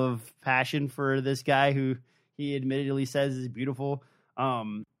level of passion for this guy who he admittedly says is beautiful.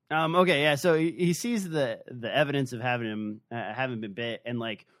 Okay, yeah. So he sees the evidence of having been bit, and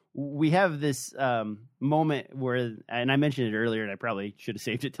like we have this moment where, and I mentioned it earlier, and I probably should have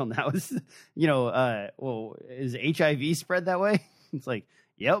saved it till now. Is well, is HIV spread that way? It's like,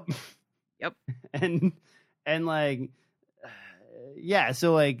 yep, and like. Yeah,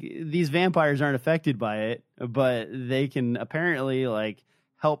 so like these vampires aren't affected by it, but they can apparently like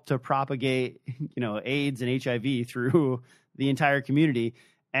help to propagate, AIDS and HIV through the entire community.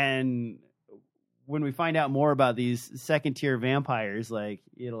 And when we find out more about these second tier vampires, like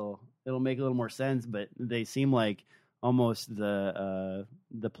it'll make a little more sense. But they seem like almost the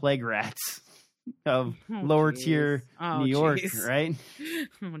plague rats of lower tier New York, right?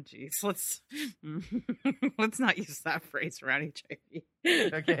 Oh, jeez. Let's not use that phrase around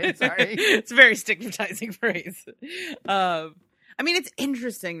HIV. Okay, sorry. It's a very stigmatizing phrase. I mean, it's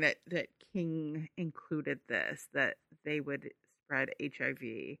interesting that King included this, that they would spread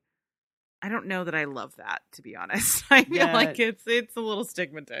HIV. I don't know that I love that, to be honest. I feel like it's a little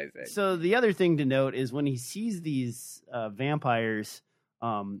stigmatizing. So the other thing to note is when he sees these vampires,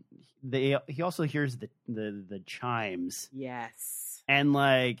 he also hears the chimes. Yes. And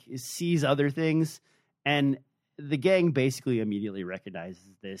like sees other things, and the gang basically immediately recognizes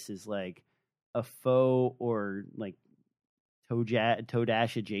this as like a foe or like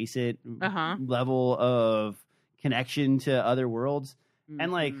Todash adjacent level of connection to other worlds. Mm-hmm.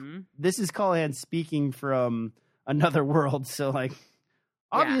 And like this is Callahan speaking from another world, so like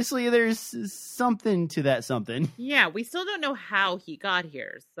obviously there's something to that something. Yeah, we still don't know how he got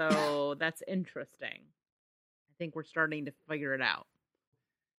here, so that's interesting. I think we're starting to figure it out.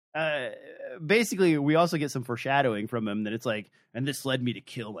 Basically, we also get some foreshadowing from him that it's like, and this led me to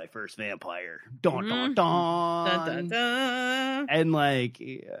kill my first vampire. Dun, dun, dun. Dun, dun, dun. And like,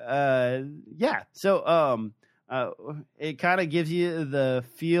 yeah. So, it kind of gives you the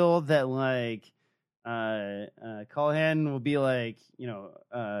feel that like, Callahan will be like,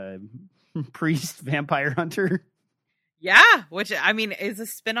 priest vampire hunter. Yeah, which I mean is a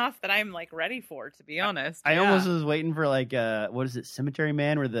spinoff that I'm like ready for, to be honest. I almost was waiting for like what is it, Cemetery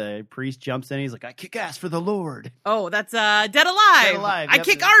Man, where the priest jumps in, he's like, I kick ass for the Lord. Oh, that's Dead Alive. Dead Alive. I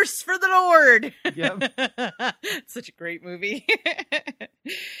kick arse for the Lord. Yep. Such a great movie.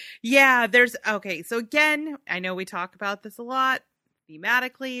 Yeah, so again, I know we talk about this a lot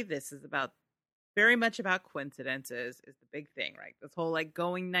thematically. This is very much about coincidences is the big thing, right? This whole like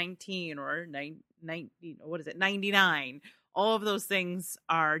going 19 or 99. All of those things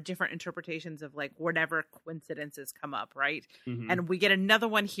are different interpretations of like whatever coincidences come up, right? Mm-hmm. And we get another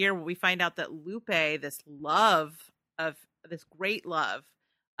one here where we find out that Lupe, this great love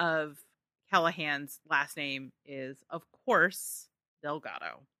of Callahan's last name is, of course,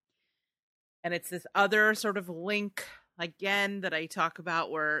 Delgado. And it's this other sort of link again that I talk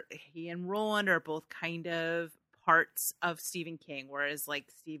about where he and Roland are both kind of parts of Stephen King, whereas like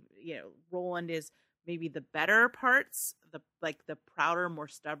Roland is maybe the better parts, the prouder, more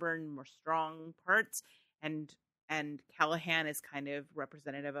stubborn, more strong parts, and Callahan is kind of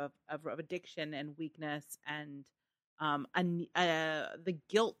representative of addiction and weakness and the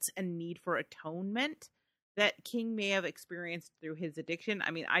guilt and need for atonement that King may have experienced through his addiction.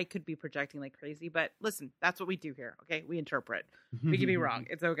 I mean, I could be projecting like crazy, but listen, that's what we do here. Okay. We interpret. We can be wrong.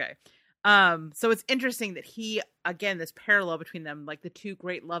 It's okay. So it's interesting that again, this parallel between them, like the two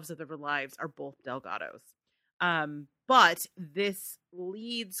great loves of their lives are both Delgados. But this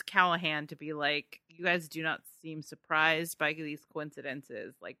leads Callahan to be like, you guys do not seem surprised by these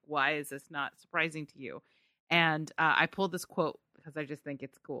coincidences. Like, why is this not surprising to you? And I pulled this quote because I just think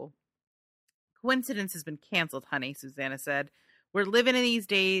it's cool. Coincidence has been canceled, honey, Susanna said. What we're living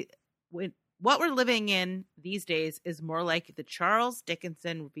in these days is more like the Charles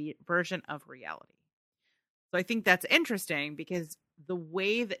Dickinson version of reality. So I think that's interesting because the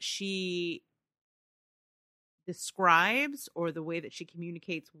way that she describes or the way that she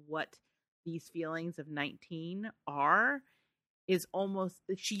communicates what these feelings of 19 are is almost,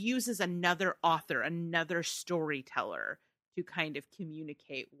 she uses another author, another storyteller to kind of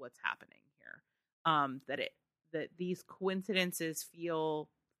communicate what's happening here. That these coincidences feel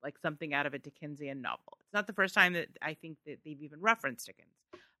like something out of a Dickensian novel. It's not the first time that I think that they've even referenced Dickens.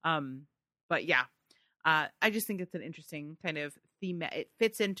 But yeah. I just think it's an interesting kind of theme. It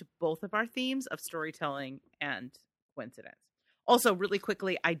fits into both of our themes of storytelling and coincidence. Also, really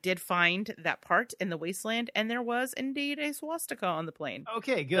quickly, I did find that part in the wasteland, and there was indeed a swastika on the plane.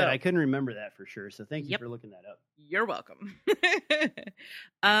 Okay, good. I couldn't remember that for sure, so thank you for looking that up. You're welcome.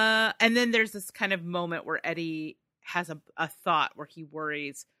 And then there's this kind of moment where Eddie has a thought where he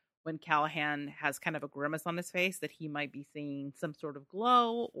worries when Callahan has kind of a grimace on his face that he might be seeing some sort of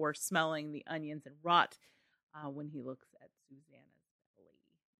glow or smelling the onions and rot when he looks at Susanna's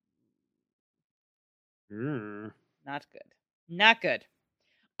belly. Not good. Not good.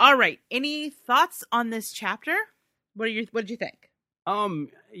 All right. Any thoughts on this chapter? What did you think?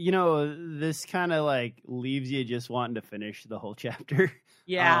 This kind of like leaves you just wanting to finish the whole chapter.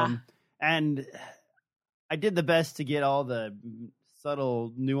 Yeah. And I did the best to get all the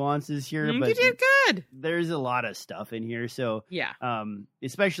subtle nuances here, but you did good. There's a lot of stuff in here. So yeah.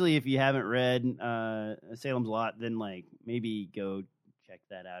 Especially if you haven't read Salem's Lot, then like maybe go check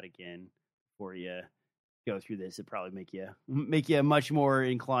that out again before you go through this. It probably make you much more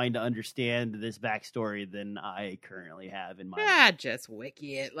inclined to understand this backstory than I currently have in my mind. Just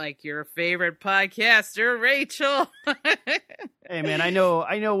wiki it like your favorite podcaster, Rachel. Hey man, I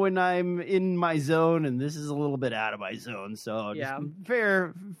know when I'm in my zone, and this is a little bit out of my zone, so just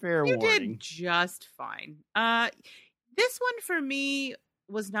fair you warning. Did just fine. This one for me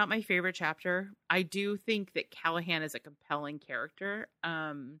was not my favorite chapter. I do think that Callahan is a compelling character.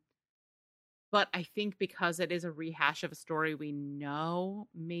 But I think because it is a rehash of a story we know,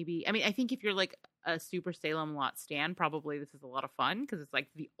 maybe... I mean, I think if you're like a super Salem Lot stan, probably this is a lot of fun because it's like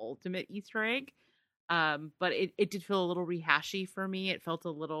the ultimate Easter egg. But it did feel a little rehashy for me. It felt a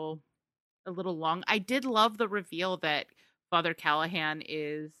little long. I did love the reveal that Father Callahan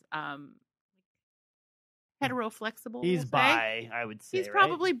is heteroflexible. He's bi, I would say. He's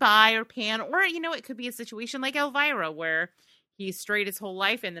probably bi or pan, or it could be a situation like Elvira where he's straight his whole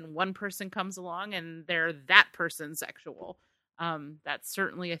life, and then one person comes along and they're that person's sexual. That's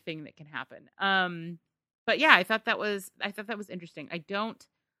certainly a thing that can happen. But yeah, I thought that was interesting. I don't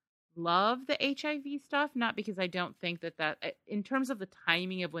love the HIV stuff, not because I don't think that in terms of the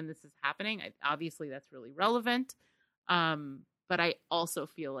timing of when this is happening, obviously that's really relevant. But I also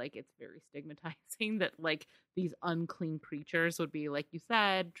feel like it's very stigmatizing that like these unclean creatures would be, like you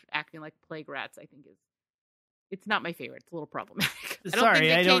said, acting like plague rats. I think it's not my favorite. It's a little problematic.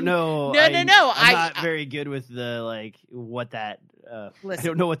 I don't know. No. I'm not very good with the like what that. I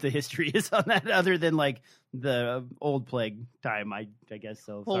don't know what the history is on that, other than like the old plague time. I guess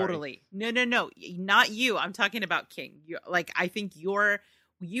so. Totally. Sorry. No. Not you. I'm talking about King. I think you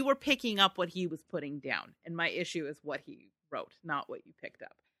were picking up what he was putting down, and my issue is what he wrote, not what you picked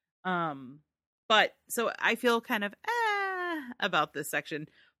up. But so I feel kind of about this section,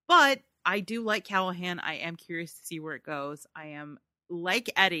 but I do like Callahan. I am curious to see where it goes. I am, like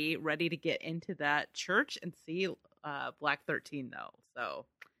Eddie, ready to get into that church and see Black 13, though. So,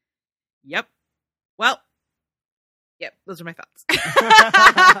 yep. Well, yep, those are my thoughts.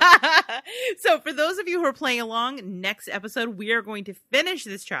 So, for those of you who are playing along, next episode, we are going to finish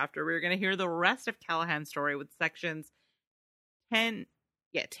this chapter. We're going to hear the rest of Callahan's story with sections 10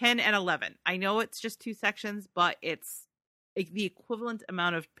 and 11. I know it's just 2 sections, but it's the equivalent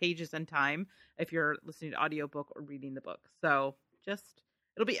amount of pages and time if you're listening to audiobook or reading the book. So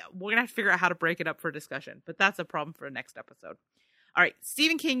we're gonna have to figure out how to break it up for discussion, but that's a problem for a next episode. All right,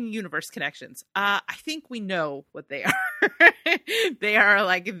 Stephen King universe connections. I think we know what they are. They are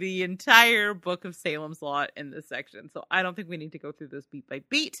like the entire book of Salem's Lot in this section, so I don't think we need to go through this beat by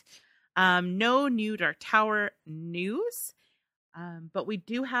beat. No new Dark Tower news, but we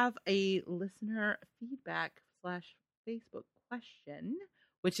do have a listener feedback /Facebook question,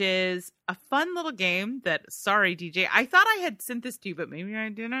 which is a fun little game that, sorry, DJ, I thought I had sent this to you, but maybe I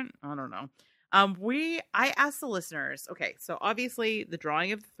didn't. I don't know. I asked the listeners, okay, so obviously The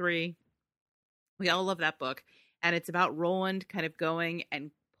Drawing of the Three, we all love that book, and it's about Roland kind of going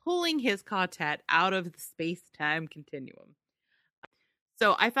and pulling his quartet out of the space-time continuum.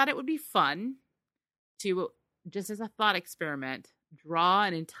 So I thought it would be fun to, just as a thought experiment, draw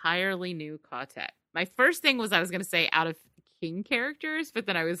an entirely new quartet. My first thing was I was going to say out of King characters, but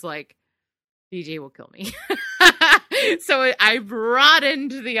then I was like, DJ will kill me. So I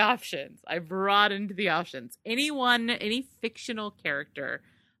broadened the options. Any fictional character.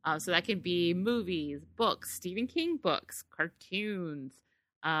 So that can be movies, books, Stephen King books, cartoons.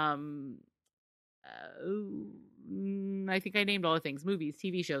 I think I named all the things. Movies,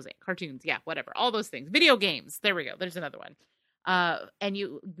 TV shows, cartoons. Yeah, whatever. All those things. Video games. There we go. There's another one. And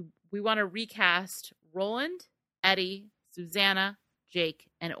we want to recast Roland, Eddie, Susanna, Jake,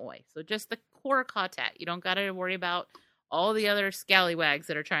 and Oy. So just the core quartet. You don't got to worry about all the other scallywags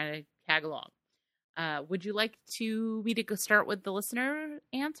that are trying to tag along. Would you like me to go start with the listener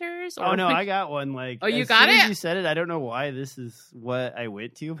answers? Or no, I got one. Like, oh, you as got soon it? As you said it. I don't know why this is what I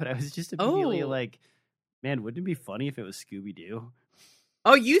went to, but I was just immediately like, man, wouldn't it be funny if it was Scooby-Doo?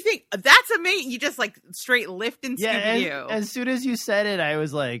 Oh, you think that's amazing? You just like straight lifting Scooby-Doo. As soon as you said it, I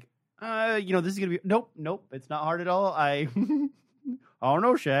was like, this is gonna be nope. It's not hard at all. I don't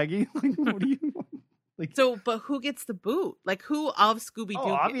know, Shaggy. Like, what do you? Like, so, but who gets the boot? Like, who of Scooby-Doo?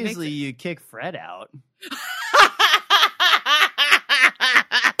 Oh, obviously you kick Fred out.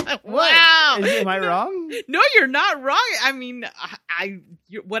 Wow. Am I wrong? No, you're not wrong. I mean,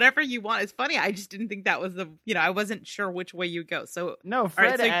 whatever you want is funny. I just didn't think that was I wasn't sure which way you go. So no,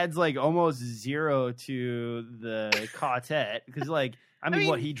 Fred adds like almost 0 to the quartet because I mean,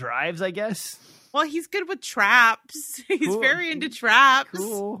 what he drives, I guess. Well, he's good with traps. He's cool. Very into traps.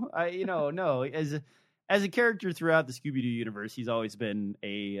 Cool. No, as a character throughout the Scooby-Doo universe, he's always been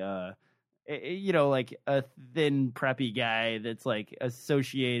a thin, preppy guy that's like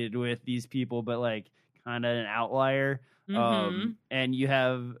associated with these people, but like kind of an outlier. Mm-hmm. And you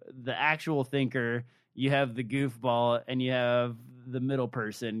have the actual thinker, you have the goofball, and you have the middle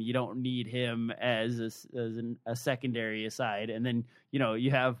person. You don't need him as a secondary aside. And then,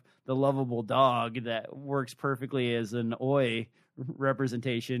 you have the lovable dog that works perfectly as an oi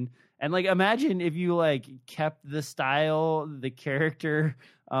representation. And like, imagine if you like kept the style, the character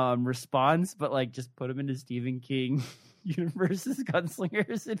response, but like just put him into Stephen King universe's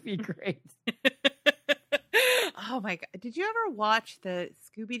Gunslingers. It'd be great. Oh my God. Did you ever watch the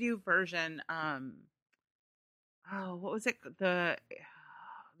Scooby-Doo version? What was it?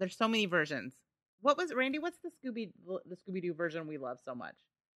 There's so many versions. What was it, Randy? What's the Scooby-Doo version we love so much?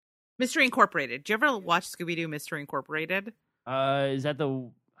 Mystery Incorporated. Did you ever watch Scooby-Doo Mystery Incorporated? Is that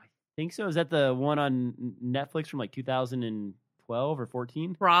I think so. Is that the one on Netflix from like 2012 or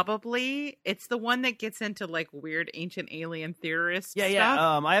 14? Probably. It's the one that gets into like weird ancient alien theorist stuff.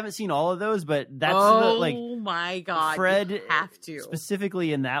 Yeah. I haven't seen all of those, but that's oh my God. Fred you have to.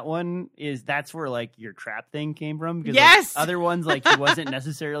 Specifically in that one that's where like your trap thing came from. Because yes. Like, other ones, like he wasn't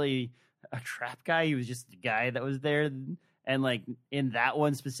necessarily a trap guy. He was just a guy that was there. And like in that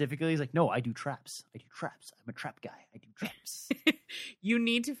one specifically, he's like, no, I do traps. I'm a trap guy. I do traps. You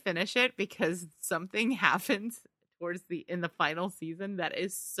need to finish it because something happens in the final season that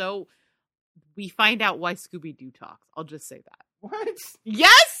is so. We find out why Scooby-Doo talks. I'll just say that. What?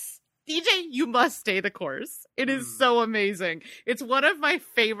 Yes, DJ, you must stay the course. It is so amazing. It's one of my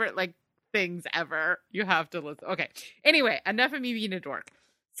favorite like things ever. You have to listen. Okay. Anyway, enough of me being a dork.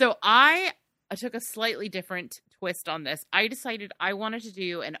 So I took a slightly different twist on this. I decided I wanted to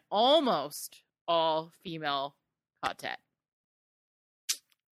do an almost all-female quartet.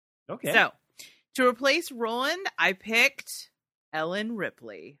 Okay. So, to replace Roland, I picked Ellen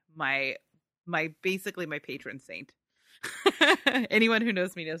Ripley, my basically my patron saint. Anyone who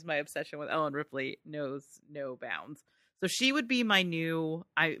knows me knows my obsession with Ellen Ripley knows no bounds. So she would be my new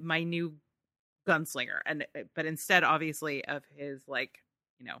gunslinger, but instead, obviously, of his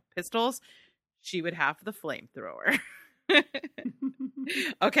pistols, she would have the flamethrower.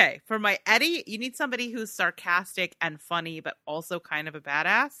 Okay, for my Eddie, you need somebody who's sarcastic and funny, but also kind of a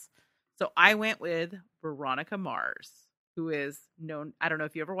badass. So I went with Veronica Mars, who is known. I don't know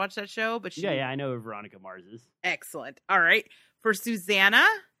if you ever watched that show, but yeah, I know who Veronica Mars is. Excellent. All right, for Susanna,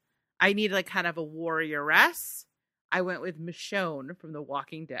 I need like kind of a warrioress. I went with Michonne from The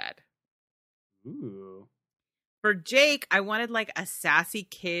Walking Dead. Ooh. For Jake, I wanted like a sassy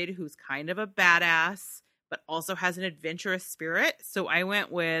kid who's kind of a badass, but also has an adventurous spirit. So I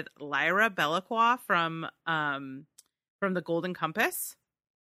went with Lyra Belacqua from The Golden Compass.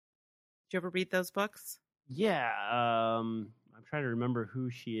 Did you ever read those books? Yeah. I'm trying to remember who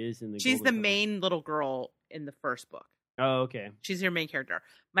she is in the. She's the main little girl in the first book. Oh, okay. She's your main character.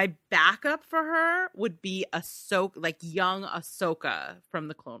 My backup for her would be Ahsoka, like young Ahsoka from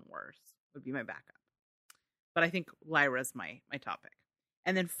the Clone Wars would be my backup. But I think Lyra's my top pick.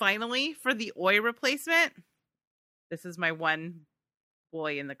 And then finally, for the Oi replacement, this is my one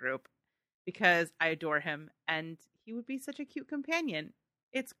boy in the group because I adore him and he would be such a cute companion.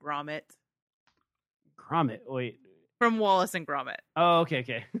 It's Gromit. Gromit? Wait. From Wallace and Gromit. Oh,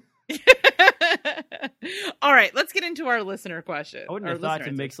 okay. All right, let's get into our listener question. I wouldn't have thought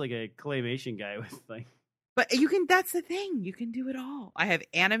to mix like a claymation guy with like. But you can, that's the thing. You can do it all. I have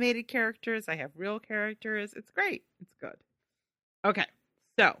animated characters. I have real characters. It's great. It's good. Okay.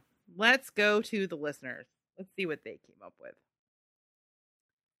 So let's go to the listeners. Let's see what they came up with.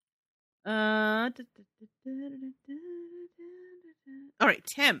 All right,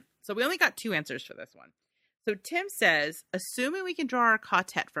 Tim. So we only got 2 answers for this one. So Tim says, assuming we can draw our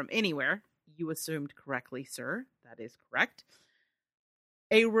quartet from anywhere, you assumed correctly, sir. That is correct.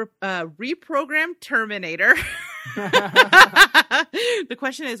 A reprogrammed Terminator. The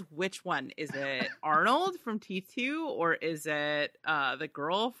question is, which one? Is it Arnold from T2 or is it the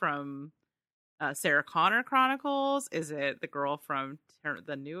girl from Sarah Connor Chronicles? Is it the girl from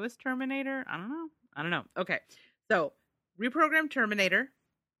the newest Terminator? I don't know. Okay. So, reprogrammed Terminator,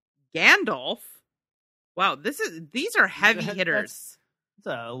 Gandalf. Wow, these are heavy hitters. It's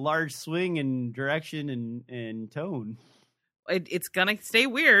a large swing in direction and tone. It's gonna stay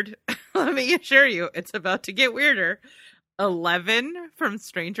weird. Let me assure you, it's about to get weirder. 11 from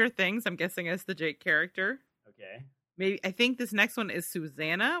Stranger Things, I'm guessing as the Jake character. Okay. I think this next one is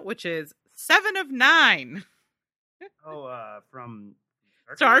Susanna, which is 7 of 9. From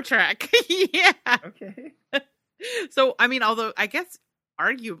Star Trek. Yeah. Okay. So, I mean, although I guess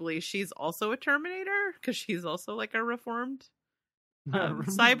arguably she's also a Terminator because she's also like a reformed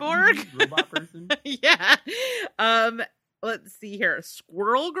cyborg robot person. Yeah. Let's see here.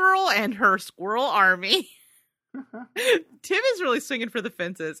 Squirrel Girl and her squirrel army. Tim is really swinging for the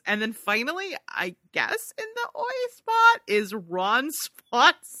fences. And then finally, I guess in the oi spot is Ron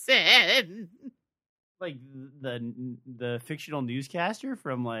Swanson. Like the fictional newscaster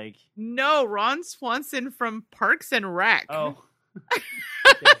from like... No, Ron Swanson from Parks and Rec. Oh.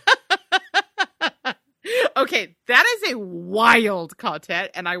 Okay, that is a wild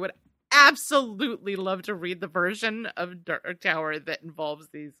quartet, and I would absolutely love to read the version of Dark Tower that involves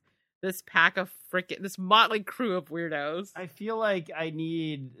this pack of this motley crew of weirdos. I feel like I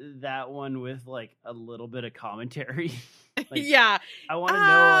need that one with like a little bit of commentary. Like, yeah, I want to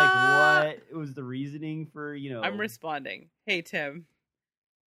know like what was the reasoning for, I'm responding. Hey Tim,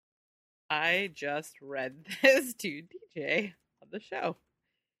 I just read this to DJ on the show.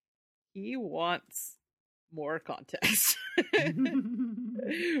 He wants more context.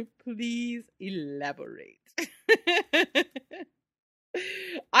 Please elaborate.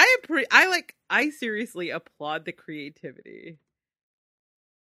 I seriously applaud the creativity.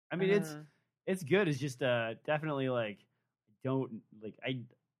 I mean, it's good. It's just definitely like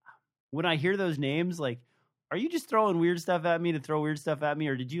when I hear those names, like, are you just throwing weird stuff at me to throw weird stuff at me,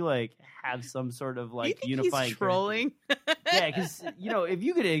 or did you like have some sort of like unifying? He's trolling. Yeah, because if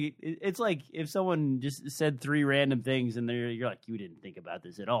you could, it's like if someone just said 3 random things and you're like, you didn't think about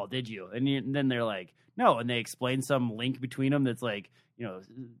this at all, did you? And then they're like, no, and they explain some link between them that's like,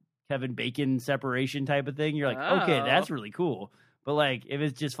 Kevin Bacon separation type of thing. You're like, okay, that's really cool. But like, if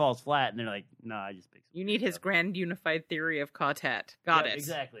it just falls flat and they're like, no, I just picked you need his grand unified theory of quartet. Got it.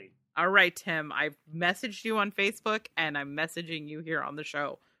 Exactly. All right, Tim, I've messaged you on Facebook and I'm messaging you here on the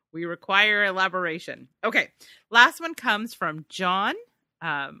show. We require elaboration. Okay, last one comes from John,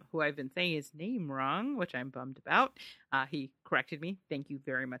 who I've been saying his name wrong, which I'm bummed about. He corrected me. Thank you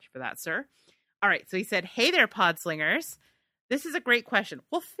very much for that, sir. All right, so he said, hey there, Podslingers. This is a great question.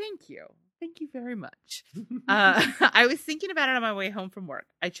 Well, thank you. Thank you very much. I was thinking about it on my way home from work.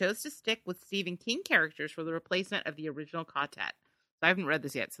 I chose to stick with Stephen King characters for the replacement of the original quartet. I haven't read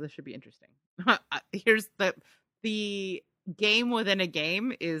this yet, so this should be interesting. Here's the game within a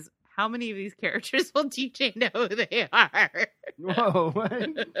game is how many of these characters will DJ know who they are? Whoa,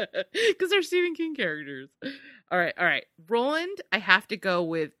 because they're Stephen King characters. All right. Roland, I have to go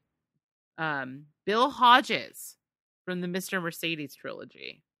with Bill Hodges from the Mr. Mercedes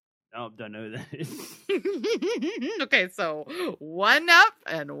trilogy. No, don't know who that is. Okay, so 1 up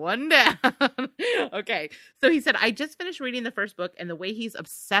and 1 down. Okay, so he said, I just finished reading the first book, and the way he's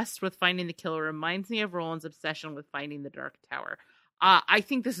obsessed with finding the killer reminds me of Roland's obsession with finding the Dark Tower. I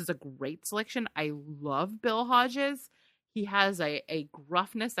think this is a great selection. I love Bill Hodges. He has a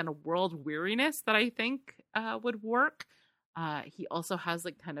gruffness and a world weariness that I think would work. He also has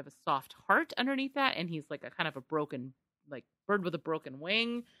like kind of a soft heart underneath that, and he's like a kind of a broken, like bird with a broken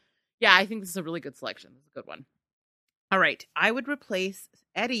wing. Yeah, I think this is a really good selection. This is a good one. All right. I would replace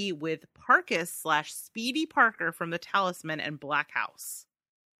Eddie with Parkus/Speedy Parker from The Talisman and Black House.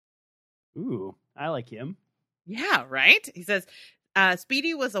 Ooh, I like him. Yeah, right? He says,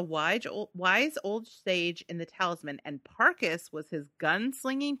 Speedy was a wise old sage in The Talisman, and Parkus was his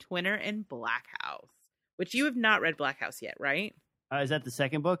gunslinging twinner in Black House, which you have not read Black House yet, right? Is that the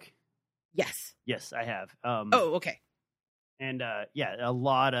second book? Yes. Yes, I have. Oh, okay. And yeah, a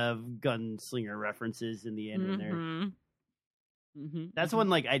lot of gunslinger references in the end in there. That's one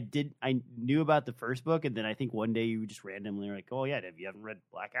like I knew about the first book, and then I think one day you just randomly were like, "Oh yeah, you haven't read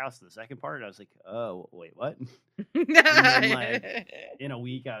Black House, the second part?" And I was like, "Oh wait, what?" And then, like, in a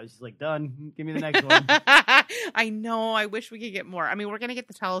week, I was just like, "Done. Give me the next one." I know. I wish we could get more. I mean, we're gonna get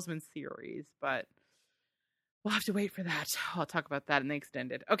the Talisman series, but we'll have to wait for that. I'll talk about that in the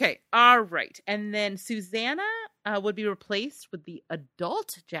extended. Okay, all right. And then Susanna would be replaced with the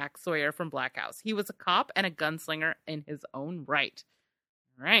adult Jack Sawyer from Black House. He was a cop and a gunslinger in his own right.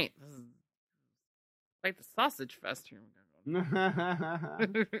 All right. This is like the sausage fest here. Let's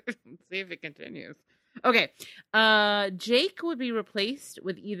see if it continues. Okay. Jake would be replaced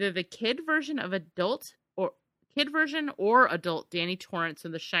with either the kid version or adult Danny Torrance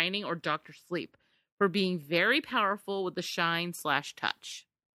in The Shining or Dr. Sleep, for being very powerful with the shine/touch.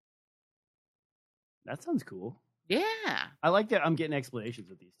 That sounds cool. Yeah. I like that I'm getting explanations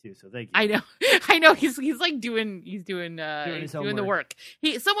with these too, so thank you. I know he's like doing the work.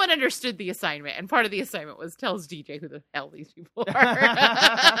 Someone understood the assignment, and part of the assignment was tells DJ who the hell these people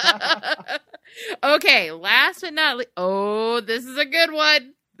are. Okay, last but not least. Oh, this is a good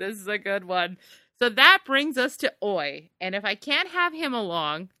one. So that brings us to Oi. And if I can't have him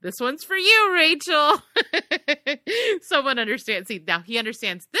along, this one's for you, Rachel. Someone understands. See, now he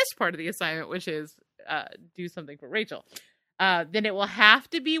understands this part of the assignment, which is do something for Rachel. Then it will have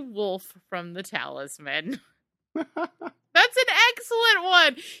to be Wolf from the Talisman. That's an excellent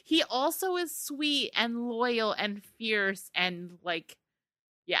one. He also is sweet and loyal and fierce and like,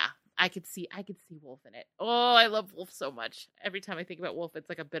 yeah. I could see Wolf in it. Oh, I love Wolf so much. Every time I think about Wolf, it's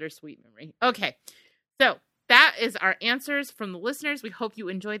like a bittersweet memory. Okay, so that is our answers from the listeners. We hope you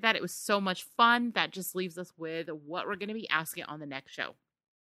enjoyed that. It was so much fun. That just leaves us with what we're going to be asking on the next show.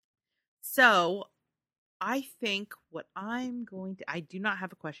 So I think I do not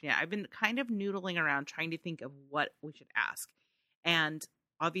have a question yet. I've been kind of noodling around trying to think of what we should ask. And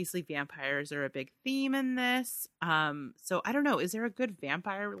obviously, vampires are a big theme in this. So I don't know. Is there a good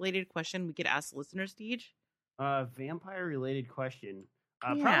vampire-related question we could ask listeners, Deej? Vampire-related question.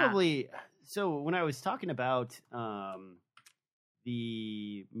 Yeah. Probably. So when I was talking about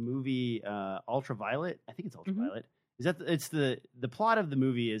the movie Ultraviolet, I think it's Ultraviolet. Is that it's the plot of the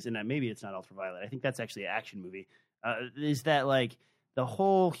movie is, and maybe it's not Ultraviolet. I think that's actually an action movie. Is that like the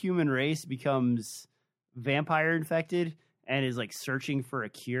whole human race becomes vampire infected? And is like searching for a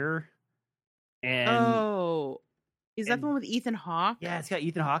cure. And is that the one with Ethan Hawke? Yeah, it's got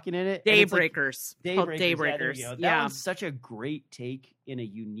Ethan Hawke in it. Daybreakers. Daybreakers. Yeah, that was such a great take in a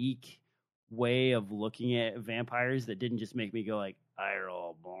unique way of looking at vampires that didn't just make me go like, I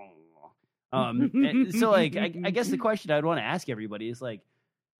roll. So like, I guess the question I'd want to ask everybody is like,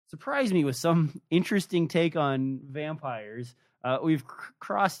 surprise me with some interesting take on vampires. We've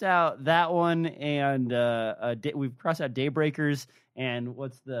crossed out that one, and we've crossed out Daybreakers, and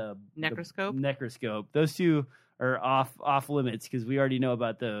what's the Necroscope? Necroscope. Those two are off limits because we already know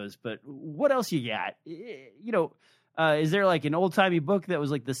about those. But what else you got? You know, is there like an old timey book that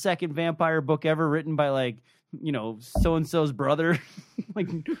was like the second vampire book ever written by like, you know, so and so's brother? Like,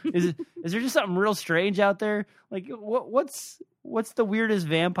 is there just something real strange out there? Like, what's the weirdest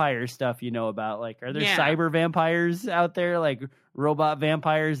vampire stuff you know about? Like, are there cyber vampires out there, like robot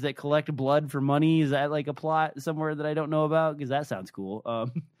vampires that collect blood for money? Is that like a plot somewhere that I don't know about? Because that sounds cool.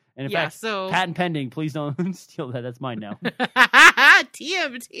 And in fact, patent pending. Please don't steal that. That's mine now.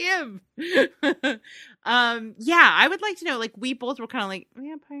 TM. Yeah, I would like to know. Like, we both were kind of like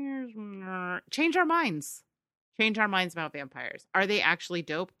vampires. Change our minds about vampires. Are they actually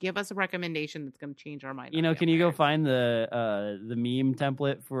dope? Give us a recommendation that's going to change our mind. You know, can you go find the meme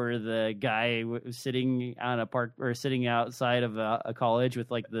template for the guy sitting on a park or sitting outside of a college with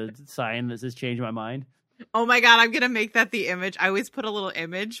like the sign that says "Change my mind"? Oh my god, I'm gonna make that the image. I always put a little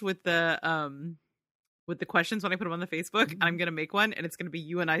image with the questions when I put them on the Facebook. I'm gonna make one, and it's gonna be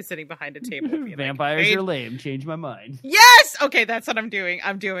you and I sitting behind a table. Vampires are lame. Change my mind. Yes. Okay, that's what I'm doing.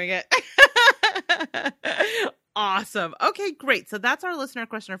 I'm doing it. Awesome. Okay, great. So that's our listener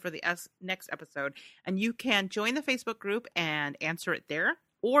questioner for the next episode. And you can join the Facebook group and answer it there.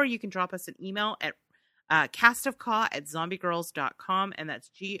 Or you can drop us an email at castofcaw@zombiegirls.com. And that's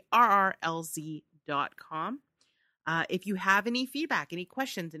GRRLZ.com. If you have any feedback, any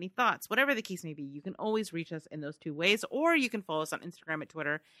questions, any thoughts, whatever the case may be, you can always reach us in those two ways. Or you can follow us on Instagram and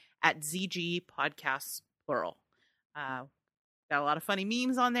Twitter at ZG Podcasts Plural. Got a lot of funny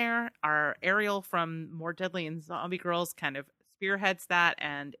memes on there. Our Ariel from More Deadly and Zombie Girls kind of spearheads that,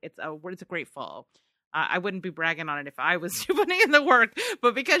 and it's a great follow. I wouldn't be bragging on it if I was putting in the work,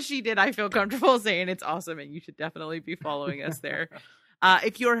 but because she did, I feel comfortable saying it's awesome, and you should definitely be following us there.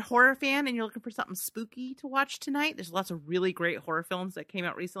 If you're a horror fan and you're looking for something spooky to watch tonight, there's lots of really great horror films that came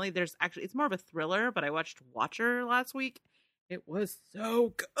out recently. There's actually, it's more of a thriller, but I watched Watcher last week. It was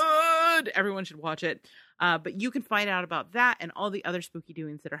so good. Everyone should watch it. But you can find out about that and all the other spooky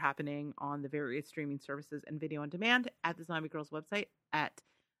doings that are happening on the various streaming services and video on demand at the Zombie Grrlz website at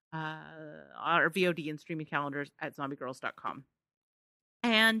our VOD and streaming calendars at zombiegirls.com.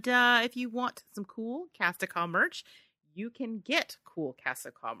 And if you want some cool Castacaw merch, you can get cool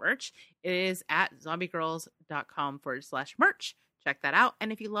Castacaw merch. It is at zombiegirls.com/merch. Check that out.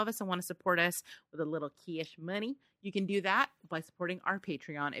 And if you love us and want to support us with a little key-ish money, you can do that by supporting our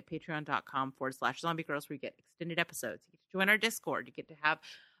Patreon at patreon.com/zombiegirls, where you get extended episodes. You get to join our Discord. You get to have,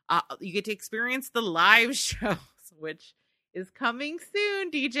 you get to experience the live shows, which is coming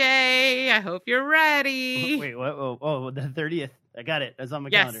soon, DJ. I hope you're ready. Wait, what? Oh, the 30th. I got it. That's on my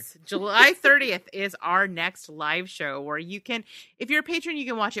calendar. Yes, July 30th is our next live show where you can, if you're a patron, you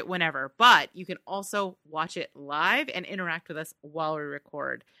can watch it whenever, but you can also watch it live and interact with us while we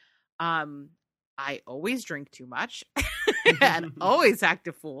record. I always drink too much and always act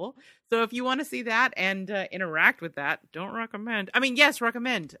a fool. So if you want to see that and interact with that, don't recommend. I mean, yes,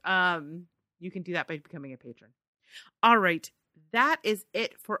 recommend. You can do that by becoming a patron. All right. That is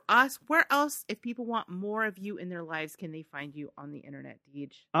it for us. Where else, if people want more of you in their lives, can they find you on the internet,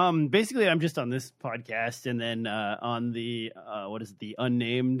 Deej? Basically, I'm just on this podcast, and then on the what is it, the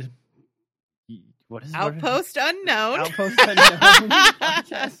unnamed? What is it? Outpost Unknown. Outpost Unknown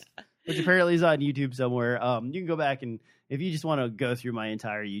podcast, which apparently is on YouTube somewhere. You can go back, and if you just want to go through my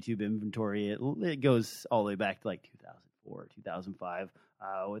entire YouTube inventory, it goes all the way back to like 2004, 2005,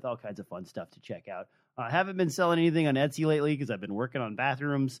 with all kinds of fun stuff to check out. I haven't been selling anything on Etsy lately because I've been working on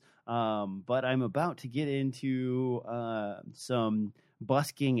bathrooms, but I'm about to get into some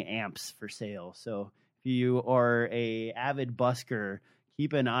busking amps for sale. So if you are a avid busker,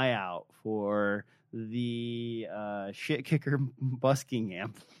 keep an eye out for the Shit Kicker busking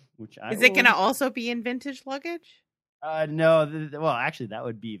amp. Which is it going to also be in vintage luggage? No. Well, actually, that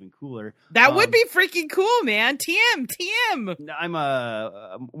would be even cooler. That would be freaking cool, man. TM. I'm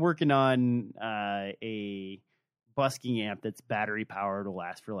working on a busking amp that's battery powered. It'll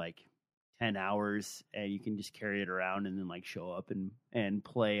last for like 10 hours, and you can just carry it around and then like show up and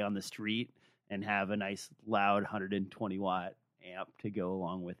play on the street and have a nice loud 120 watt amp to go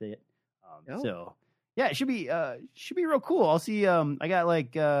along with it. So yeah, it should be real cool. I'll see. I got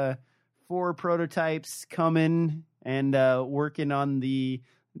like 4 prototypes coming. And working on the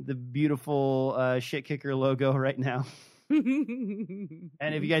beautiful Shit Kicker logo right now. And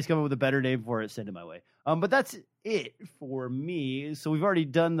if you guys come up with a better name for it, send it my way. But that's it for me. So we've already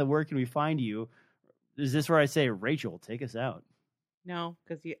done the Where Can We Find You? Is this where I say, Rachel, take us out? No,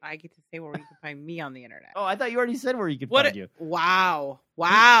 because I get to say where you can find me on the internet. Oh, I thought you already said where you could find you. Wow,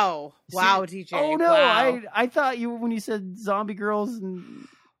 DJ. Oh, no, wow. I thought you, when you said Zombie Girls and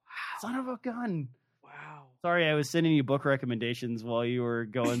son of a gun. Sorry, I was sending you book recommendations while you were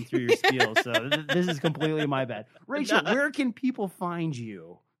going through your spiel, so this is completely my bad. Rachel, where can people find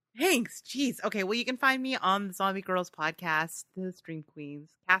you? Thanks. Jeez. Okay, well, you can find me on the Zombie Grrlz podcast, The Stream Queens,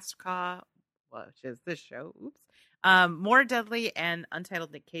 Castacaw, which is this show. Oops. More Deadly, and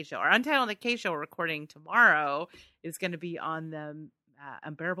Untitled Nick Cage Show. Our Untitled Nick Cage Show, recording tomorrow, is going to be on the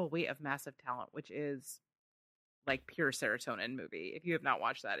Unbearable Weight of Massive Talent, which is like pure serotonin movie. If you have not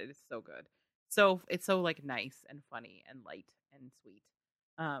watched that, it is so good. So it's so like nice and funny and light and sweet.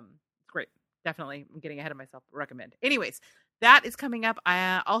 It's great. Definitely. I'm getting ahead of myself. Recommend. Anyways, that is coming up.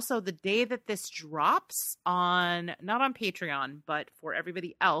 Also, the day that this drops on, not on Patreon, but for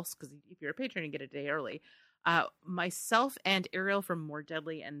everybody else, because if you're a patron, you get a day early. Myself and Ariel from More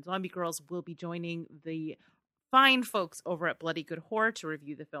Deadly and Zombie Grrlz will be joining the fine folks over at Bloody Good Horror to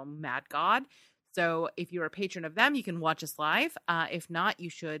review the film Mad God. So if you're a patron of them, you can watch us live. If not, you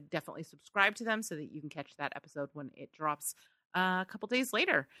should definitely subscribe to them so that you can catch that episode when it drops a couple days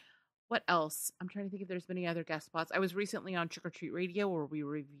later. What else? I'm trying to think if there's been any other guest spots. I was recently on Trick or Treat Radio where we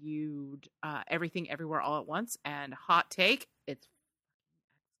reviewed Everything Everywhere All at Once. And hot take, it's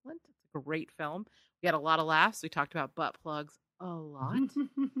excellent. It's a great film. We had a lot of laughs. We talked about butt plugs a lot.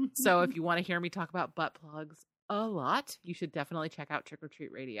 So if you want to hear me talk about butt plugs a lot, you should definitely check out Trick or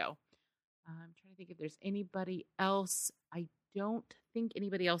Treat Radio. I'm trying to think if there's anybody else. I don't think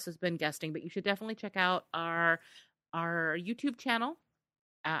anybody else has been guesting, but you should definitely check out our YouTube channel,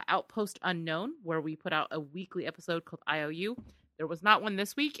 Outpost Unknown, where we put out a weekly episode called IOU. There was not one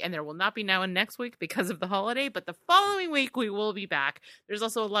this week, and there will not be now and next week because of the holiday, but the following week we will be back. There's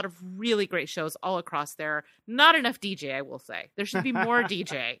also a lot of really great shows all across there. Not enough DJ, I will say. There should be more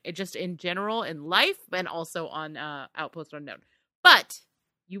DJ, it just in general in life, and also on Outpost Unknown. But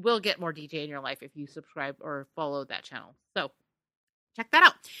you will get more DJ in your life if you subscribe or follow that channel. So check that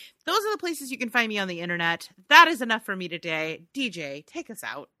out. Those are the places you can find me on the internet. That is enough for me today. DJ, take us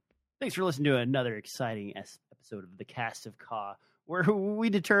out. Thanks for listening to another exciting episode of the Cast of Ka, where we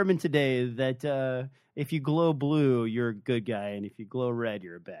determined today that if you glow blue, you're a good guy, and if you glow red,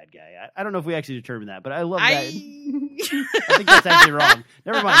 you're a bad guy. I don't know if we actually determined that, but I love that. I think that's actually wrong.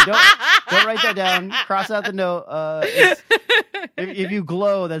 Never mind. Don't write that down. Cross out the note. If you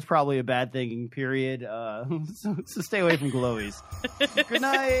glow, that's probably a bad thing, period. So stay away from glowies. Good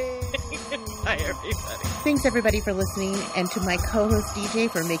night. Bye, everybody. Thanks, everybody, for listening, and to my co-host DJ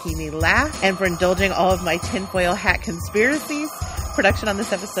for making me laugh and for indulging all of my tinfoil hat conspiracies. Production on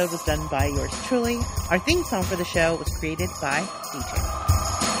this episode was done by yours truly. Our theme song for the show was created by DJ.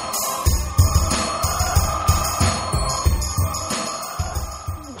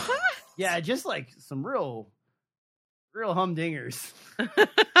 What? Yeah, just like some real humdingers.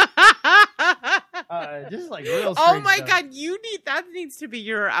 Just like real. Oh my stuff. God, that needs to be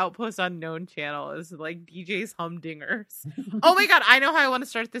your Outpost Unknown channel, is like DJ's humdingers. Oh my God, I know how I want to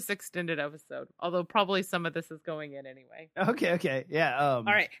start this extended episode. Although probably some of this is going in anyway. Okay, yeah. All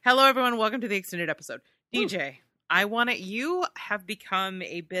right, hello everyone, welcome to the extended episode. DJ, you have become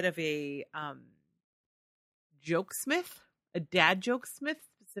a bit of a jokesmith, a dad jokesmith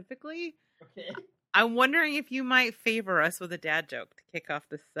specifically. Okay. I'm wondering if you might favor us with a dad joke to kick off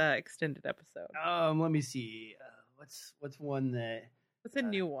this extended episode. Let me see. What's one that? What's a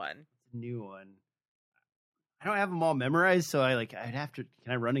new one? New one. I don't have them all memorized, so I'd have to.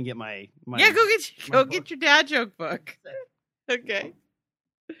 Can I run and get my? Yeah, go get your dad joke book. Okay.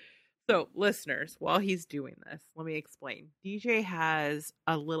 So, listeners, while he's doing this, let me explain. DJ has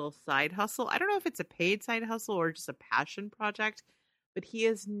a little side hustle. I don't know if it's a paid side hustle or just a passion project, but he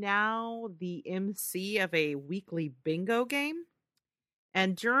is now the MC of a weekly bingo game.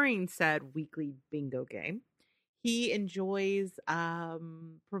 And during said weekly bingo game, he enjoys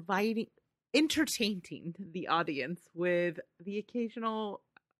entertaining the audience with the occasional,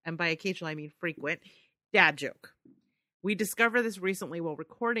 and by occasional I mean frequent, dad joke. We discovered this recently while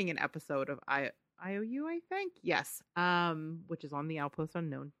recording an episode of IOU, I think. Yes. Which is on the Outpost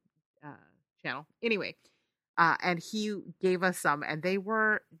Unknown channel. Anyway. And he gave us some, and they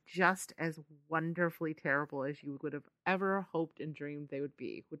were just as wonderfully terrible as you would have ever hoped and dreamed they would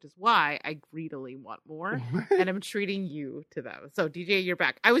be, which is why I greedily want more, and I'm treating you to them. So, DJ, you're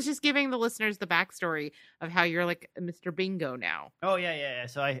back. I was just giving the listeners the backstory of how you're like Mr. Bingo now. Oh, yeah.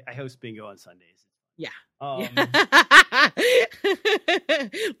 So I host bingo on Sundays. Yeah.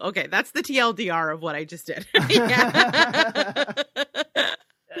 Okay, that's the TLDR of what I just did.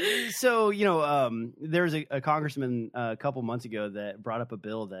 So, there was a congressman a couple months ago that brought up a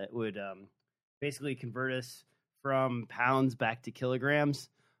bill that would basically convert us from pounds back to kilograms.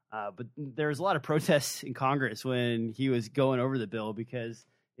 But there was a lot of protests in Congress when he was going over the bill because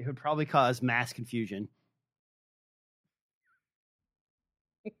it would probably cause mass confusion.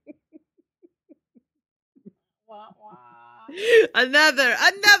 Another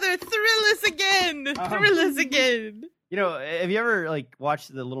thrill us again. Thrill us again. Have you ever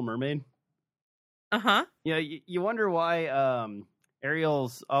watched The Little Mermaid? Uh-huh. You wonder why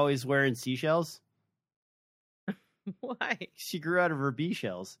Ariel's always wearing seashells? Why? She grew out of her bee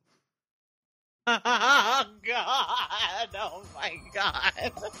shells. Oh God! Oh my God!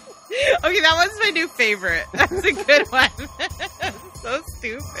 Okay, that one's my new favorite. That's a good one. So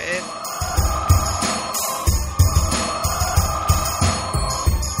stupid.